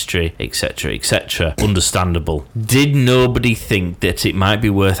its history, etc., etc. Understandable. Did nobody think that it might be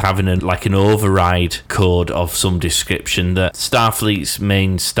worth having an override code of some description that Starfleet's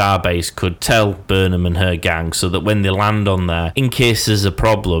main starbase could tell Burnham and her gang so that when they land on there, in case there's a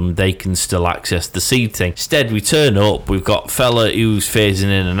problem, they can still access the seed thing? Instead, we turn up, we've got fella who's phasing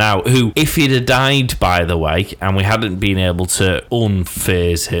in and out, who, if he'd have died, by the way, and we hadn't been able to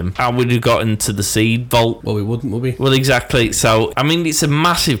unphase him, how would have got into the seed vault? Well, we wouldn't, would we? Well, exactly. So, I mean, it's a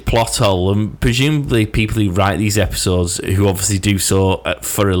massive plot hole, and presumably people who write these episodes, who obviously do so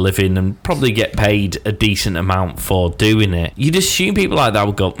for a living and probably get paid a decent amount for doing it, you'd assume people like that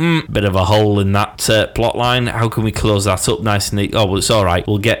would go, bit of a hole in that plot line. How can we close that up nice and neat? Oh, well, it's all right.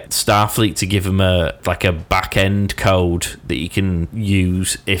 We'll get Starfleet to give them a back-end code that you can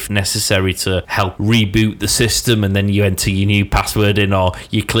use if necessary to help reboot the system, and then you enter your new password in, or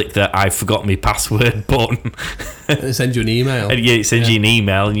you click the I forgot my password button. It sends you an email. And it sends you an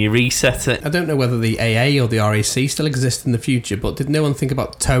email and you reset it. I don't know whether the AA or the RAC still exist in the future, but did no one think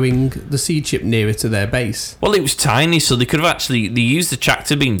about towing the seed ship nearer to their base? Well, it was tiny, so they could have they used the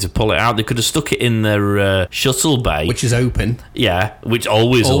tractor beam to pull it out. They could have stuck it in their shuttle bay, which is open. Yeah, which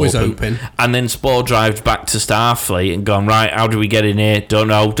always open. And then spore drived back to Starfleet and gone, right, how do we get in here? Don't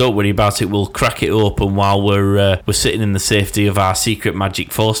know, don't worry about it, we'll crack it open while we're sitting in the safety of our secret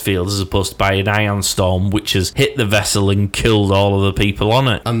magic force field, as opposed to by an ion storm which has hit the vessel and killed all of the people on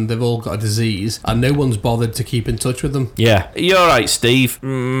it. And they've all got a disease and no one's bothered to keep in touch with them. Yeah. You alright, Steve?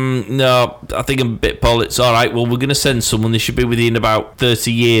 No, I think I'm a bit poorly. It's alright, well, we're going to send someone. They should be with you in about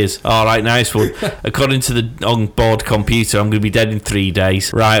 30 years. Alright, nice one. According to the on-board computer, I'm going to be dead in 3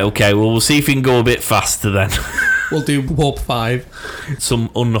 days. Right, okay, well, we'll see if we can go a bit faster then. We'll do Warp 5. Some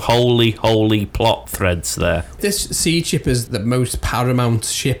holy plot threads there. This seed ship is the most paramount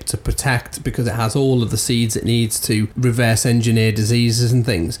ship to protect because it has all of the seeds it needs to reverse engineer diseases and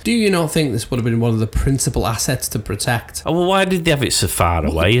things. Do you not think this would have been one of the principal assets to protect? Oh, well, why did they have it so far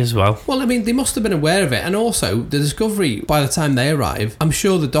away as well? Well, I mean, they must have been aware of it. And also, the Discovery, by the time they arrive, I'm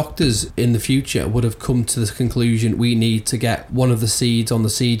sure the doctors in the future would have come to the conclusion we need to get one of the seeds on the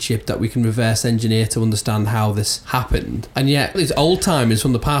seed ship that we can reverse engineer to understand how this happened. And yet these old timers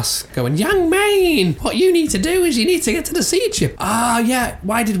from the past going, young man, what you need to do is you need to get to the seed ship. Yeah,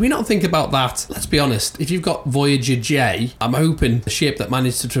 why did we not think about that? Let's be honest, if you've got Voyager J, I'm hoping the ship that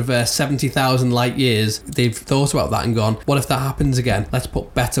managed to traverse 70,000 light years, they've thought about that and gone, what if that happens again? Let's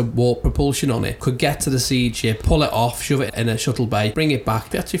put better warp propulsion on it. Could get to the seed ship, pull it off, shove it in a shuttle bay, bring it back.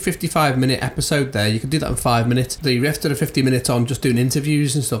 That's your 55-minute episode there. You could do that in 5 minutes. The rest of the 50 minutes on just doing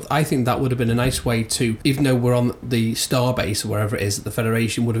interviews and stuff. I think that would have been a nice way to, even though we're on on the Starbase or wherever it is that the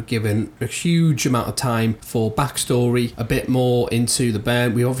Federation would have given a huge amount of time for backstory, a bit more into the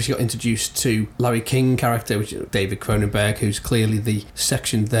Byrne. We obviously got introduced to Larry King character, which is David Cronenberg, who's clearly the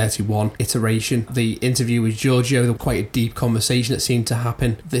Section 31 iteration. The interview with Giorgio, quite a deep conversation that seemed to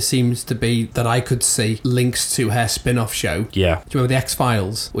happen. There seems to be, that I could see, links to her spin-off show. Yeah. Do you remember the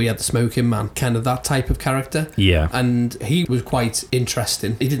X-Files, where you had the smoking man? Kind of that type of character. Yeah. And he was quite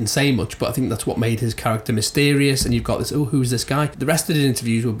interesting. He didn't say much, but I think that's what made his character mysterious. And you've got this, oh, who's this guy? The rest of the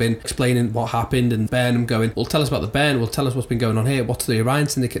interviews have been explaining what happened, and Burnham going, well, tell us about the Byrne, well, tell us what's been going on here, what's the Orion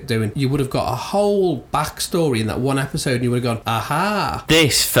Syndicate doing? You would have got a whole backstory in that one episode, and you would have gone, aha.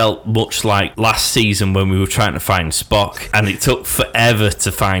 This felt much like last season when we were trying to find Spock, and it took forever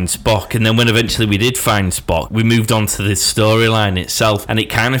to find Spock, and then when eventually we did find Spock, we moved on to this storyline itself, and it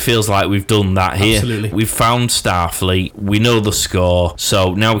kind of feels like we've done that here. Absolutely. We've found Starfleet, we know the score,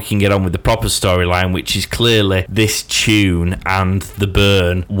 so now we can get on with the proper storyline, which is clearly this tune and the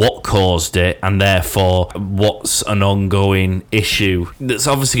Byrne, what caused it, and therefore what's an ongoing issue that's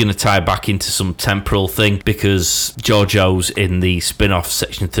obviously going to tie back into some temporal thing, because Giorgio's in the spin-off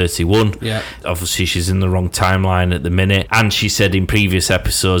Section 31. Yeah. Obviously she's in the wrong timeline at the minute, and she said in previous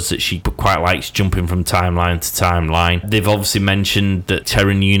episodes that she quite likes jumping from timeline to timeline. They've obviously mentioned that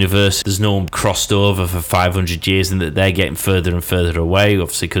Terran Universe, there's no crossed over for 500 years, and that they're getting further and further away,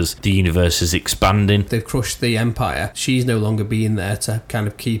 obviously because the universe is expanding. They've crushed the Empire. She's no longer being there to kind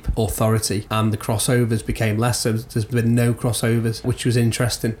of keep authority, and the crossovers became less, so there's been no crossovers, which was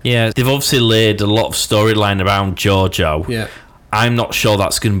interesting. Yeah, they've obviously laid a lot of storyline around Giorgio. Yeah. I'm not sure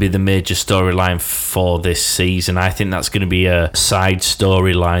that's going to be the major storyline for this season. I think that's going to be a side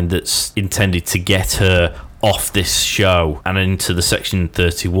storyline that's intended to get her off this show and into the Section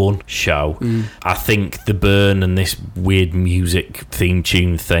 31 show. I think the Byrne and this weird music theme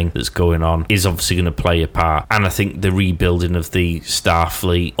tune thing that's going on is obviously going to play a part, and I think the rebuilding of the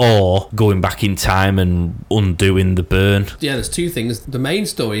Starfleet, or going back in time and undoing the Byrne. Yeah, there's two things. The main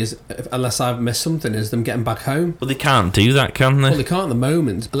story is, unless I've missed something, is them getting back home. Well, they can't do that, can they? Well, they can't at the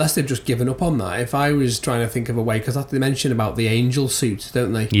moment, unless they've just given up on that. If I was trying to think of a way, because they mention about the Angel suit,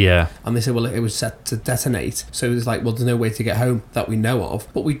 don't they? Yeah. And they said, well, it was set to detonate. So it's like, well, there's no way to get home that we know of.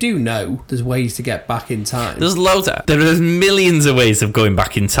 But we do know there's ways to get back in time. There's loads of, there's millions of ways of going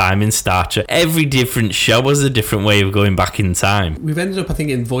back in time in Star Trek. Every different show has a different way of going back in time. We've ended up, I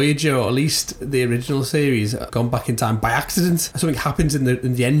think, in Voyager, or at least the original series, gone back in time by accident. Something happens in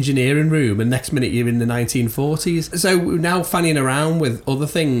the engineering room, and next minute you're in the 1940s. So we're now fanning around with other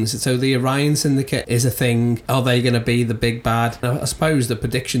things. So the Orion Syndicate is a thing. Are they going to be the big bad? Now, I suppose the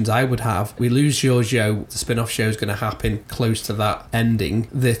predictions I would have, we lose Giorgio, the spin-off show is going to happen close to that ending,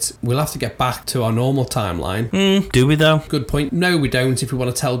 that we'll have to get back to our normal timeline. Do we though? Good point. No, we don't, if we want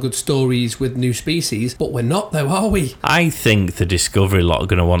to tell good stories with new species, but we're not though, are we? I think the Discovery lot are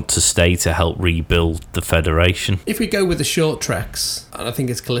going to want to stay to help rebuild the Federation. If we go with the short treks, and I think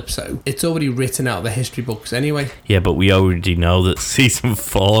it's Calypso, it's already written out of the history books anyway. Yeah, but we already know that season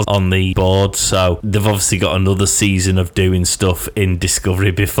 4's on the board, so they've obviously got another season of doing stuff in Discovery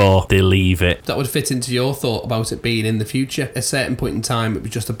before they leave it. That would fit into your thought about it being in the future. At a certain point in time, it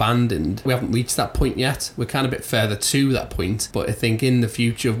was just abandoned. We haven't reached that point yet. We're kind of a bit further to that point, but I think in the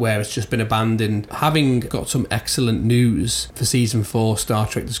future of where it's just been abandoned, having got some excellent news for season 4, Star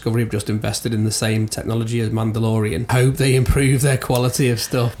Trek Discovery have just invested in the same technology as Mandalorian. Hope they improve their quality of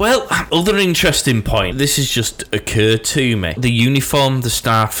stuff. Well, other interesting point, this has just occurred to me. The uniform, the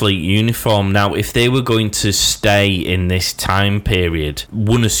Starfleet uniform, now if they were going to stay in this time period,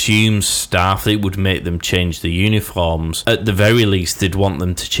 one assumes Starfleet would make them change the uniforms. At the very least, they'd want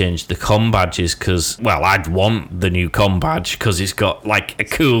them to change the comm badges, because, well, I'd want the new comm badge because it's got like a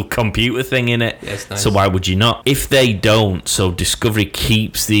cool computer thing in it. Yes, nice. So why would you not? If they don't, so Discovery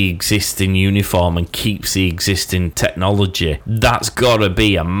keeps the existing uniform and keeps the existing technology, that's gotta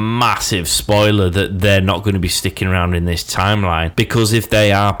be a massive spoiler that they're not going to be sticking around in this timeline, because if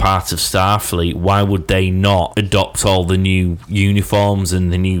they are part of Starfleet, why would they not adopt all the new uniforms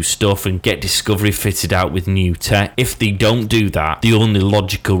and the new stuff and get Discovery fitted out with new tech? If they don't do that, the only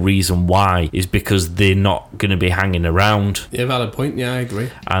logical reason why is because they're not going to be hanging around. Yeah, valid point. Yeah, I agree.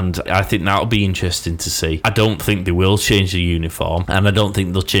 And I think that'll be interesting to see. I don't think they will change the uniform, and I don't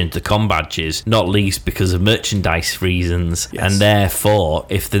think they'll change the comm badges, not least because of merchandise reasons. Yes. And therefore,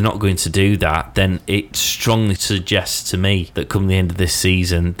 if they're not going to do that, then it strongly suggests to me that come the end of this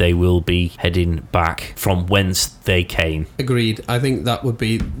season, they will be heading back from whence they came. Agreed. I think that would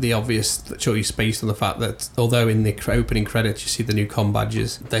be the obvious choice based on the fact that although in the opening credits you see the new comm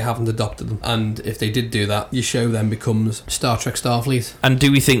badges, they haven't adopted them. And if they did do that, your show then becomes Star Trek Starfleet. And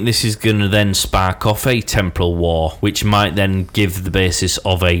do we think this is going to then spark off a temporal war, which might then give the basis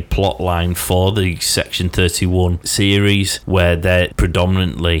of a plot line for the Section 31 series, where they're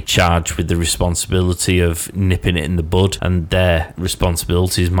predominantly charged with the responsibility of nipping it in the bud, and their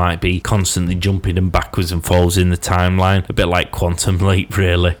responsibilities might be constantly jumping them backwards and forwards in the timeline, a bit like Quantum Leap,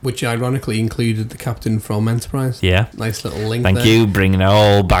 really. Which ironically included the captain from Enterprise. Yeah. Nice little link Thank there. you, bringing it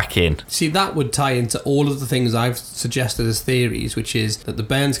all back in. See, that would tie into all of the things I've suggested as theories, which is that the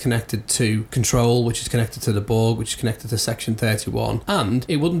Bairn's connected to Control, which is connected to the Borg, which is connected to Section 31. And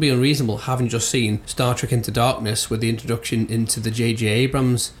it wouldn't be unreasonable, having just seen Star Trek Into Darkness with the introduction into the J.J.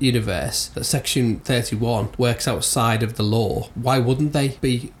 Abrams universe, that Section 31 works outside of the law. Why wouldn't they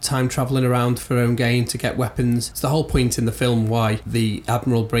be time travelling around for their own gain to get weapons? It's the whole point in the film why the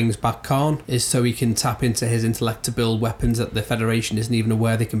Admiral brings back Khan, is so he can tap into his intellect to build weapons that the Federation isn't even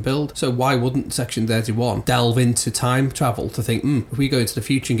aware they can build. So why wouldn't Section 31 delve into time travel to think, if we go into the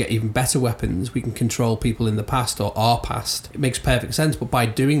future and get even better weapons, we can control people in the past or our past? It makes perfect sense, but by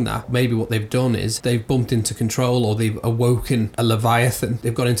doing that, maybe what they've done is they've bumped into Control, or they've awoken a Leviathan.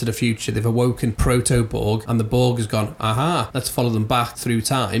 They've gone into the future, they've awoken Proto-Borg, and the Borg has gone, aha, let's follow them back through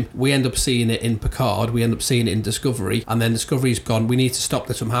time. We end up seeing it in Picard, we end up seeing it in Discovery, and then Discovery's gone, we need to stop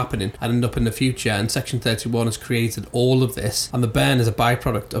this from happening, and end up in the future, and Section 31 has created all of this, and the Bairn is a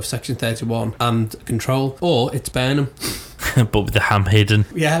byproduct of Section 31 and Control, or it's Burnham. But with the ham hidden.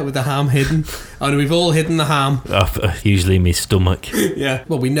 Yeah, with the ham hidden. And we've all hidden the ham. Usually in my stomach. Yeah.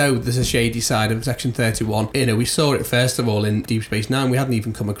 Well, we know there's a shady side of Section 31. You know, we saw it first of all in Deep Space Nine. We hadn't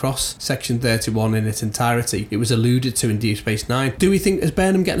even come across Section 31 in its entirety. It was alluded to in Deep Space Nine. Do we think, is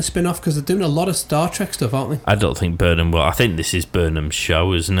Burnham getting a spin-off? Because they're doing a lot of Star Trek stuff, aren't they? I don't think Burnham will. I think this is Burnham's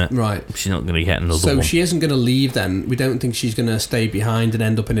show, isn't it? Right. She's not going to get another one. So she isn't going to leave then? We don't think she's going to stay behind and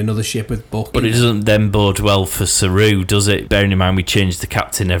end up in another ship with Buck? But it doesn't then bode well for Saru, does it? Bearing in mind we change the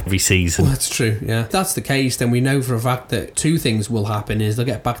captain every season. Well, that's true, yeah. If that's the case, then we know for a fact that two things will happen. Is they'll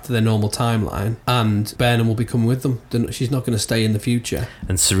get back to their normal timeline, and Burnham will be coming with them. She's not going to stay in the future.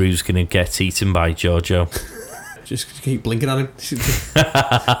 And Saru's going to get eaten by Jojo. Just keep blinking at him.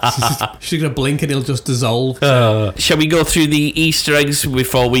 She's going to blink and he'll just dissolve. Shall we go through the Easter eggs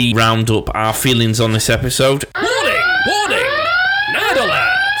before we round up our feelings on this episode? Warning! Nerd alert!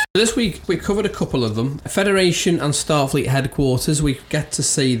 This week we covered a couple of them. Federation and Starfleet headquarters, we get to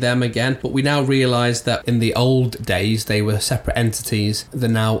see them again, but we now realise that in the old days they were separate entities. They're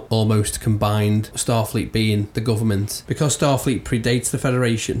now almost combined, Starfleet being the government. Because Starfleet predates the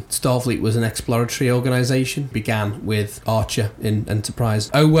Federation, Starfleet was an exploratory organisation, began with Archer in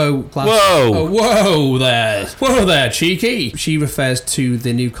Enterprise. Oh, whoa, class. Whoa! Oh, whoa there, cheeky. She refers to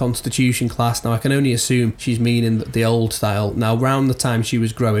the new Constitution class. Now I can only assume she's meaning the old style. Now around the time she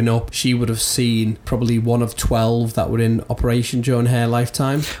was growing up, she would have seen probably one of 12 that were in operation during her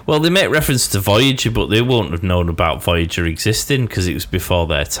lifetime. Well, they make reference to Voyager, but they won't have known about Voyager existing because it was before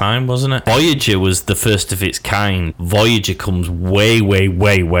their time, wasn't it? Voyager was the first of its kind. Voyager comes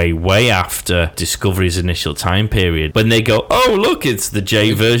way after Discovery's initial time period. When they go, oh, look, it's the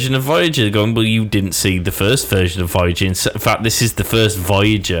J version of Voyager, they're going, well, you didn't see the first version of Voyager. In fact, this is the first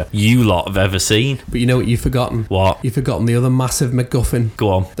Voyager you lot have ever seen. But you know what you've forgotten? What? You've forgotten the other massive MacGuffin. Go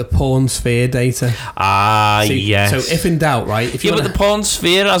on. The Porn Sphere data. See, yes. So if in doubt, right? If but the Porn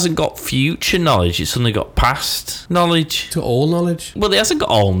Sphere hasn't got future knowledge, it's only got past knowledge. To all knowledge? Well, it hasn't got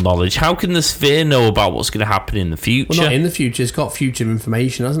all knowledge. How can the Sphere know about what's going to happen in the future? Well, not in the future. It's got future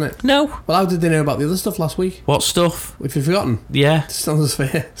information, hasn't it? No. Well, how did they know about the other stuff last week? What stuff? If you've forgotten. Yeah. Just on the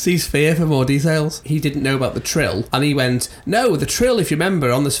Sphere. See Sphere for more details. He didn't know about the Trill, and he went, no, the Trill, if you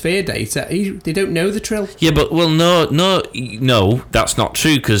remember, on the Sphere data, they don't know the Trill. Yeah, but, well, no, that's not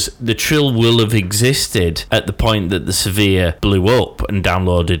true, because the Trill will have existed at the point that the Sphere blew up and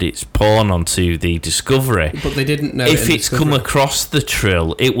downloaded its porn onto the Discovery. But they didn't know if it's come across the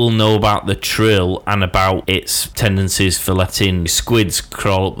Trill, it will know about the Trill and about its tendencies for letting squids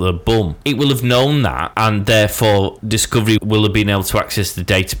crawl up the bum. It will have known that, and therefore Discovery will have been able to access the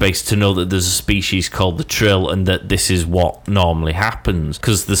database to know that there's a species called the Trill and that this is what normally happens,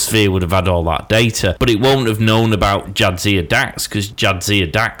 because the Sphere would have had all that data. But it won't have known about Jadzia Dax, because Jadzia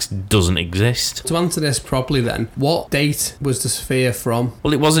Dax doesn't exist. To answer this properly then, what date was the sphere from?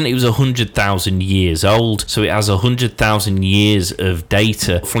 Well, it wasn't. It was 100,000 years old, so it has 100,000 years of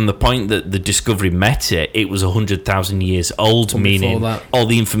data. From the point that the Discovery met it, it was 100,000 years old, From before meaning that. all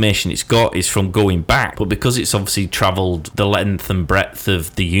the information it's got is from going back. But because it's obviously travelled the length and breadth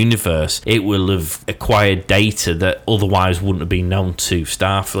of the universe, it will have acquired data that otherwise wouldn't have been known to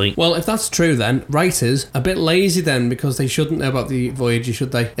Starfleet. Well, if that's true then, writers, a bit lazy then, because they shouldn't know about the Voyager,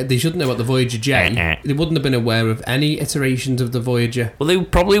 should they? They shouldn't know about the Voyager J. They wouldn't have been aware of any iterations of the Voyager. Well, they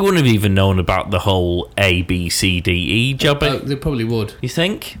probably wouldn't have even known about the whole A, B, C, D, E job. They probably would. You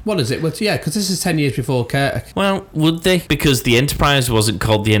think? What is it? Well, yeah, because this is 10 years before Kirk. Well, would they? Because the Enterprise wasn't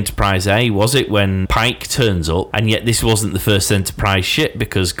called the Enterprise A, was it, when Pike turns up? And yet this wasn't the first Enterprise ship,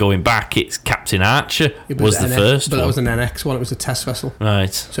 because going back, it's Captain Archer was the first but one. that was an NX one. It was a test vessel.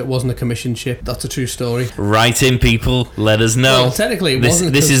 Right. So it wasn't a commissioned ship. That's a true story. Write in, people. Let us know. Well, technically, it this,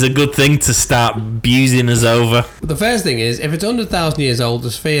 wasn't. This is a good thing to start abusing us over. The first thing is, if it's 100,000 years old,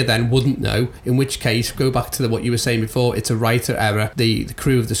 the Sphere then wouldn't know, in which case, go back to what you were saying before, it's a writer error. The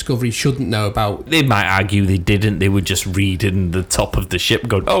crew of Discovery shouldn't know about. They might argue they didn't. They were just reading the top of the ship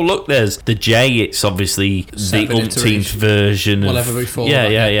going, oh, look, there's the J. It's obviously the umpteenth version. Whatever before.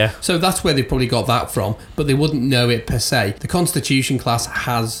 Yeah. So that's where they probably got that from, but they wouldn't know it per se. The Constitution class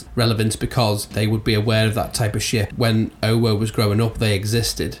has relevance because they would be aware of that type of ship. When Owo was growing up, they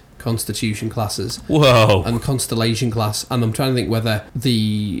existed. Constitution classes. Whoa. And Constellation class. And I'm trying to think whether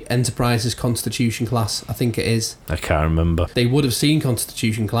the Enterprise's Constitution class, I think it is. I can't remember. They would have seen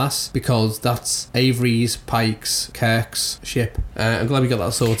Constitution class because that's Avery's, Pike's, Kirk's ship. I'm glad we got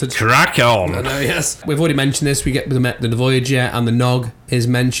that sorted. Crack on. I know, yes. We've already mentioned this. We get the Voyager and the Nog is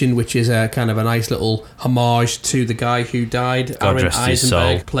mentioned, which is a kind of a nice little homage to the guy who died. God Aaron rest his soul.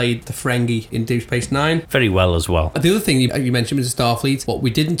 Eisenberg played the Ferengi in Deep Space Nine. Very well as well. The other thing you mentioned was Starfleet. What we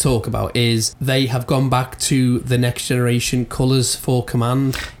didn't talk about is they have gone back to the next generation colours for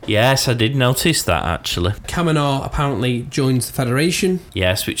command. Yes, I did notice that actually. Kaminar apparently joins the Federation.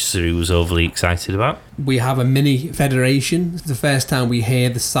 Yes, which Saru was overly excited about. We have a mini Federation. It's the first time we hear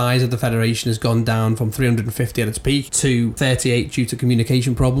the size of the Federation has gone down from 350 at its peak to 38 due to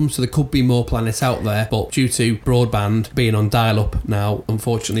communication problems. So there could be more planets out there, but due to broadband being on dial-up now,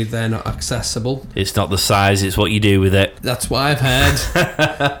 unfortunately they're not accessible. It's not the size, it's what you do with it. That's what I've heard.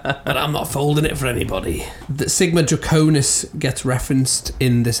 But I'm not folding it for anybody. The Sigma Draconis gets referenced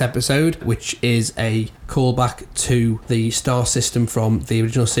in this episode, which is a callback to the star system from the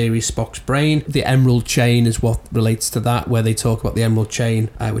original series Spock's Brain. The Emerald Chain is what relates to that, where they talk about the Emerald Chain,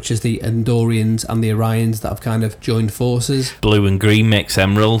 which is the Andorians and the Orions that have kind of joined forces. Blue and green makes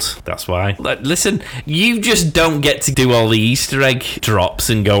emerald, that's why. Listen, you just don't get to do all the Easter egg drops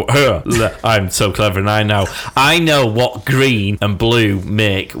and go, I'm so clever and I know what green and blue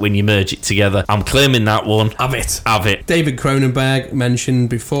make when you merge it together. I'm claiming that one. Have it. David Cronenberg mentioned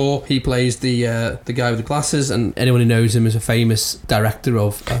before. He plays the guy with the glasses, and anyone who knows him is a famous director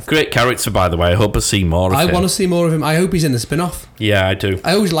of... Great character, by the way. I hope I see more of him. I want to see more of him. I hope he's in the spin-off. Yeah, I do.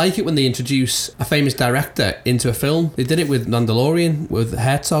 I always like it when they introduce a famous director into a film. They did it with Mandalorian, with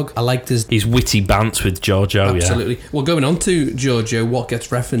Herzog. I liked his witty bants with Giorgio. Absolutely. Yeah. Well, going on to Giorgio, what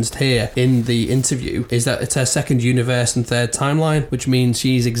gets referenced here in the interview is that it's her second universe and third timeline, which means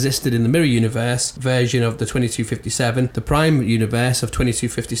she's existed in the Mirror Universe version of the 2257, the Prime Universe of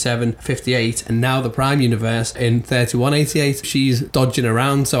 2257-58, and now the Prime Universe in 3188. She's dodging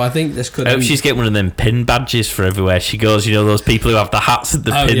around, so I think this could... I hope she's getting one of them pin badges for everywhere she goes. You know, those people who have the hats with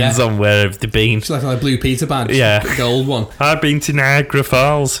the pins on wherever they've been. She's like a Blue Peter badge. Yeah. The gold one. I've been to Niagara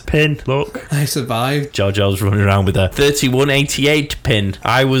Falls. Pin, look. I survived. Giorgio's running around with a 3188 pin.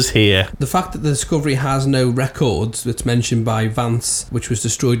 I was here. The fact that the Discovery has no records that's mentioned by Vance, which was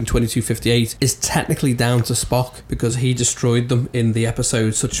destroyed in 2258, is technically down to Spock because he destroyed them in the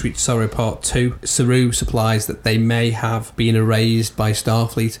episode Such Sweet Sorrow Part 2. Saru supplies that they may have been erased by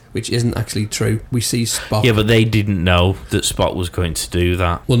Starfleet, which isn't actually true. We see Spock... Yeah, but they didn't know that Spock was going to do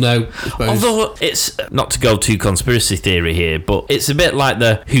that. Well, no, I suppose. Although, it's not to go too conspiracy theory here, but it's a bit like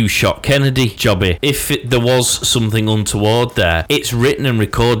the Who Shot Kennedy jobby. If there was something untoward there, it's written and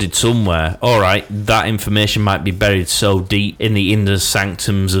recorded somewhere. Alright, that information might be buried so deep in the inner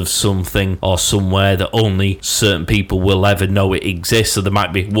sanctums of something or somewhere that only certain people will ever know it exists. So there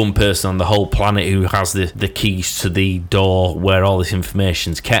might be one person on the whole planet who has the keys to the door where all this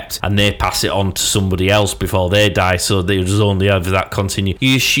information's kept, and they pass it on to somebody else before they die, so there's only have that continue.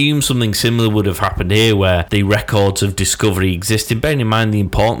 You assume something similar would have happened here, where the records of Discovery existed, bearing in mind the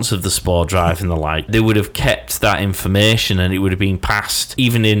importance of the spore drive and the like. They would have kept that information, and it would have been passed,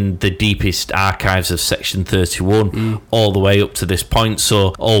 even in the deepest archives of Section 31, all the way up to this point.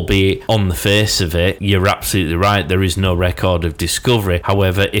 So, albeit on the face of it, you're absolutely right, there is no record of Discovery.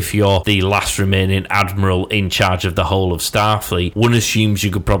 However, if you're the last remaining admiral in charge of the whole of Starfleet, one assumes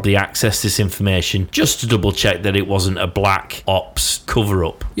you could probably access this information just to double check that it wasn't a black ops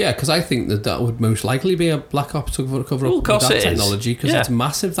cover-up. Yeah, because I think that would most likely be a black ops cover-up with that technology, because it's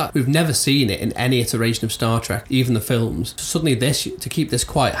massive. That we've never seen it in any iteration of Star Trek, even the films. Suddenly this, to keep this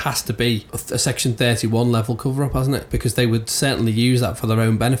quiet, has to be a Section 31 level cover-up, hasn't it? Because they would certainly use that for their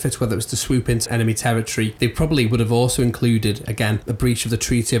own benefits, whether it was to swoop into enemy territory. They probably would have also included, again, a breach of the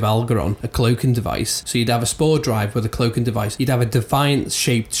Treaty of Algeron, a cloaking device. So you'd have a spore drive with a cloaking device. You'd have a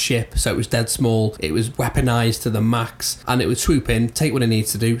Defiant-shaped ship, so it was dead small. It was weaponized to the max, and it would swoop in, take what it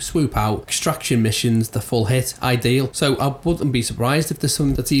needs to do, swoop out. Extraction missions, the full hit, ideal. So I wouldn't be surprised if there's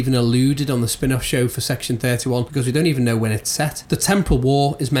something that's even alluded on the spin-off show for Section 31, because we don't even know when it's set. The Temporal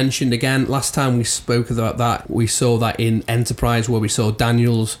War is mentioned again. Last time we spoke about that, we saw that in Enterprise, where we saw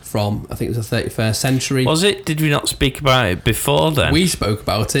Daniels from, I think it was the 31st century. Was it? Did we not speak about it before then? We spoke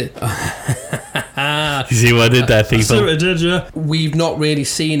about it. You see what I did there, people? We've not really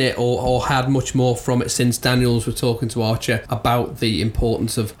seen it or had much more from it since Daniels was talking to Archer about the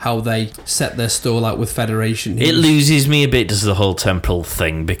importance of how they set their stall out with Federation. It loses me a bit, does the whole temporal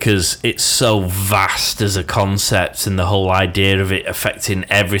thing, because it's so vast as a concept, and the whole idea of it affecting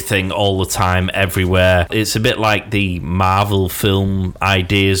everything all the time, everywhere. It's a bit like the Marvel film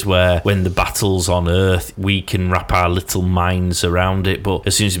ideas, where when the battle's on Earth, we can wrap our little minds around it, but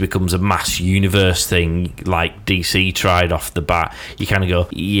as soon as it becomes a mass universe thing, like DC tried off the bat, you kind of go,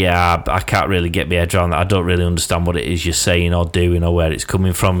 yeah, I can't really get my head around that. I don't really understand what it is you're saying or doing or where it's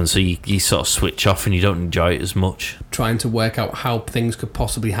coming from, and so you sort of switch off and you don't enjoy it as much. Trying to work out how things could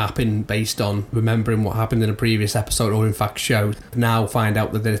possibly happen based on remembering what happened in a previous episode, or in fact show. Now find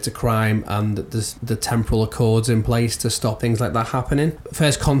out that it's a crime and that there's the temporal accords in place to stop things like that happening.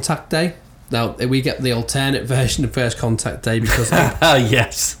 First Contact Day. Now, we get the alternate version of First Contact Day, because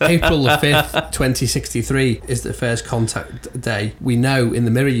yes, April the 5th, 2063 is the First Contact Day. We know in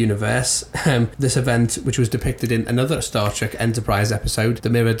the Mirror Universe, this event, which was depicted in another Star Trek Enterprise episode, The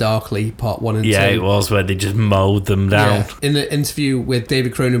Mirror Darkly, Part 1 and 2. Yeah, it was, where they just mowed them down. Yeah. In the interview with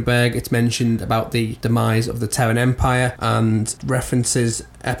David Cronenberg, it's mentioned about the demise of the Terran Empire, and references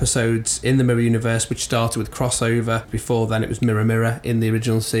episodes in the Mirror Universe which started with Crossover. Before then it was Mirror Mirror in the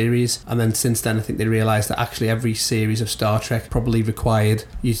original series, and then since then I think they realised that actually every series of Star Trek probably required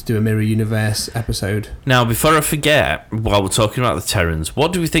you to do a Mirror Universe episode. Now, before I forget, while we're talking about the Terrans,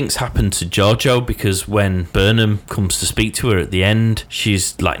 what do we think's happened to Georgiou? Because when Burnham comes to speak to her at the end,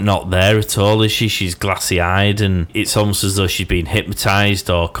 she's like not there at all, is she? She's glassy-eyed, and it's almost as though she's been hypnotised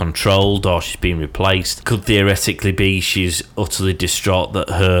or controlled, or she's been replaced. Could theoretically be she's utterly distraught that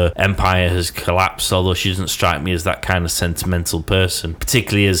her empire has collapsed, although she doesn't strike me as that kind of sentimental person,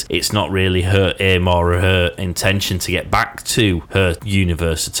 particularly as it's not really her aim or her intention to get back to her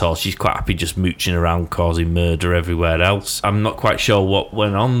universe at all. She's quite happy just mooching around causing murder everywhere else. I'm not quite sure what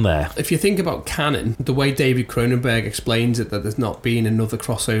went on there. If you think about canon, the way David Cronenberg explains it, that there's not been another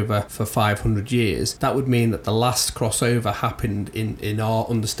crossover for 500 years, that would mean that the last crossover happened in our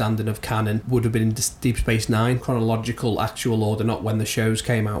understanding of canon would have been in Deep Space Nine, chronological actual order, not when the shows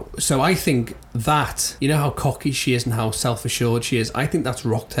came out. So I think that, you know how cocky she is and how self-assured she is, I think that's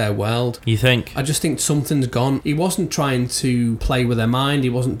rocked her world. You think? I just think something's gone. He wasn't trying to play with her mind, he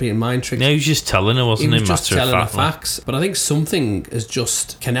wasn't being mind tricked. No, he was just telling her, wasn't he? He was just telling her facts. But I think something has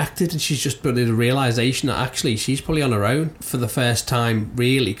just connected, and she's just put in a realisation that actually she's probably on her own for the first time,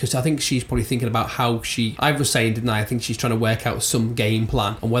 really, because I think she's probably thinking about how I was saying, didn't I think she's trying to work out some game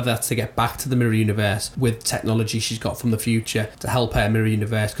plan, and whether that's to get back to the Mirror Universe with technology she's got from the future to help her Mirror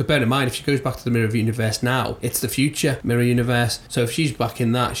Universe. Because bear in mind, if she goes back to the Mirror Universe now, it's the future Mirror Universe. So if she's back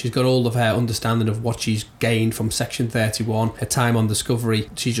in that, she's got all of her understanding of what she's gained from Section 31, her time on Discovery.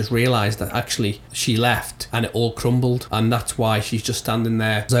 She just realised that actually she left and it all crumbled, and that's why she's just standing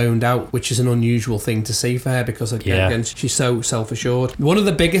there zoned out, which is an unusual thing to see for her, because again, she's so self-assured. One of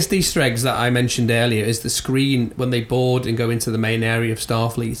the biggest Easter eggs that I mentioned earlier is the screen when they board and go into the main area of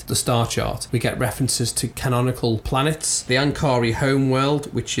Starfleet, the star chart. We get references to canonical planets, the Ankari homeworld,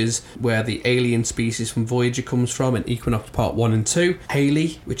 World, which is where the alien species from Voyager comes from in Equinox Part 1 and 2.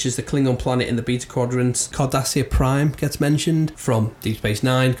 Haley, which is the Klingon planet in the Beta Quadrant. Cardassia Prime gets mentioned from Deep Space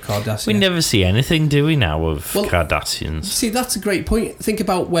Nine. Cardassia. We never see anything, do we, now, of Cardassians? See, that's a great point. Think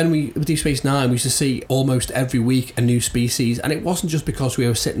about when with Deep Space Nine, we used to see almost every week a new species, and it wasn't just because we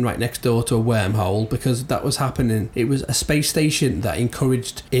were sitting right next door to a wormhole, because that was happening. It was a space station that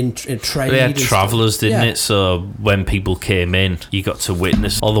encouraged in trade. They had travellers, didn't it? So when people came in, you got to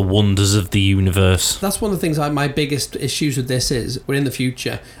witness all the wonders of the universe. That's one of the things. My biggest issues with this is we're in the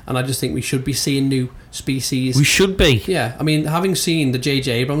future, and I just think we should be seeing new species. We should be. Yeah, I mean, having seen the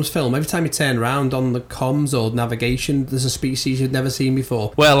J.J. Abrams film, every time you turn around on the comms or navigation, there's a species you've never seen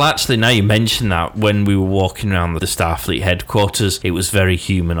before. Well, actually, now you mention that, when we were walking around the Starfleet headquarters, it was very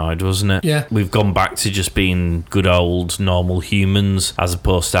humanoid, wasn't it? Yeah. We've gone back to just being good old normal humans, as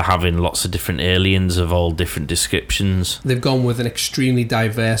opposed to having lots of different aliens of all different descriptions. They've gone with an extremely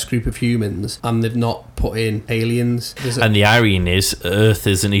diverse group of humans, and they've not put in aliens. And the irony is, Earth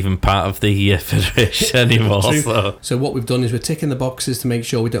isn't even part of the Federation anymore. So what we've done is we're ticking the boxes to make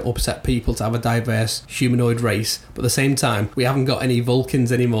sure we don't upset people to have a diverse humanoid race, but at the same time we haven't got any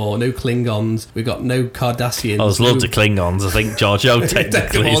Vulcans anymore, no Klingons, we've got no Cardassians. Oh, there's loads of Klingons. I think Giorgio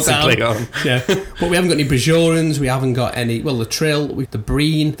technically is a Klingon. Yeah, but we haven't got any Bajorans, we haven't got any, well, the Trill, the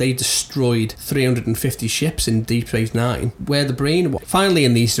Breen, they destroyed 350 ships in Deep Space Nine. Where the Breen? Finally,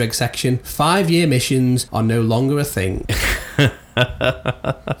 in the Easter egg section, 5-year missions are no longer a thing.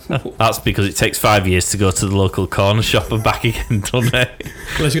 That's because it takes 5 years to go to the local corner shop and back again, doesn't it?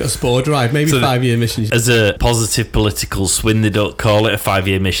 Unless you've got a spore drive, maybe 5-year missions. As a positive political swing, they don't call it a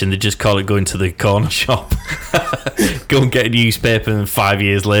 5-year mission, they just call it going to the corner shop. Go and get a newspaper, and 5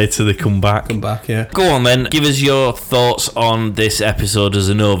 years later they come back. Yeah. Go on then, give us your thoughts on this episode as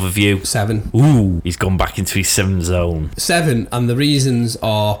an overview. 7. Ooh, he's gone back into his 7 zone. 7, and the reasons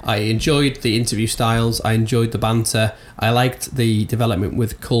are I enjoyed the interview styles, I enjoyed the banter, I liked the development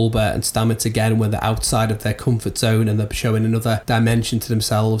with Culber and Stamets again when they're outside of their comfort zone and they're showing another dimension to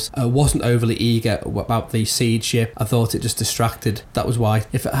themselves. I wasn't overly eager about the Seed ship. I thought it just distracted. That was why.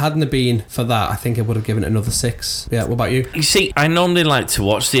 If it hadn't been for that, I think I would have given it another 6. Yeah, what about you? You see, I normally like to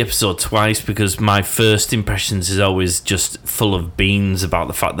watch the episode twice because my first impressions is always just full of beans about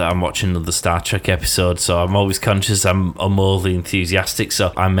the fact that I'm watching another Star Trek episode, so I'm always conscious I'm overly enthusiastic,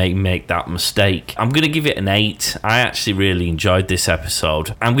 so I may make that mistake. I'm going to give it an 8. I actually really enjoyed this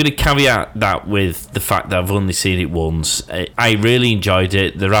episode. I'm going to caveat that with the fact that I've only seen it once. I really enjoyed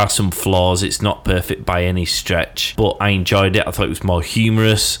it. There are some flaws. It's not perfect by any stretch, but I enjoyed it. I thought it was more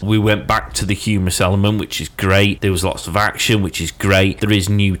humorous. We went back to the humorous element, which is great. There was lots of action, which is great. There is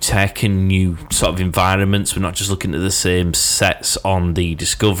new tech and new sort of environments. We're not just looking at the same sets on the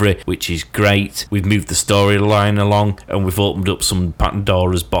Discovery, which is great. We've moved the storyline along and we've opened up some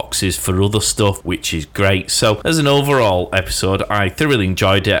Pandora's boxes for other stuff, which is great. So as an overall episode, I thoroughly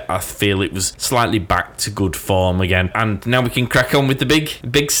enjoyed it. I feel it was slightly back to good form again, and now we can crack on with the big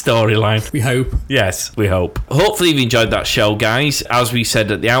storyline. We hope. Yes, we hope. Hopefully you've enjoyed that show, guys. As we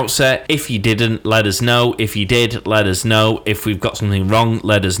said at the outset, if you didn't, let us know. If you did, let us know. If we've got something wrong,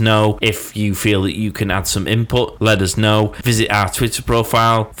 let us know. If you feel that you can add some input, let us know. Visit our Twitter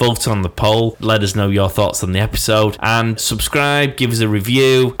profile, vote on the poll, let us know your thoughts on the episode, and subscribe, give us a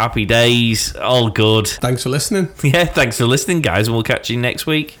review. Happy days, all good. Thanks for listening. Yeah, thanks for listening, guys, and we'll catch you next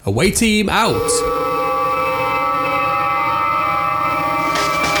week. Away team out.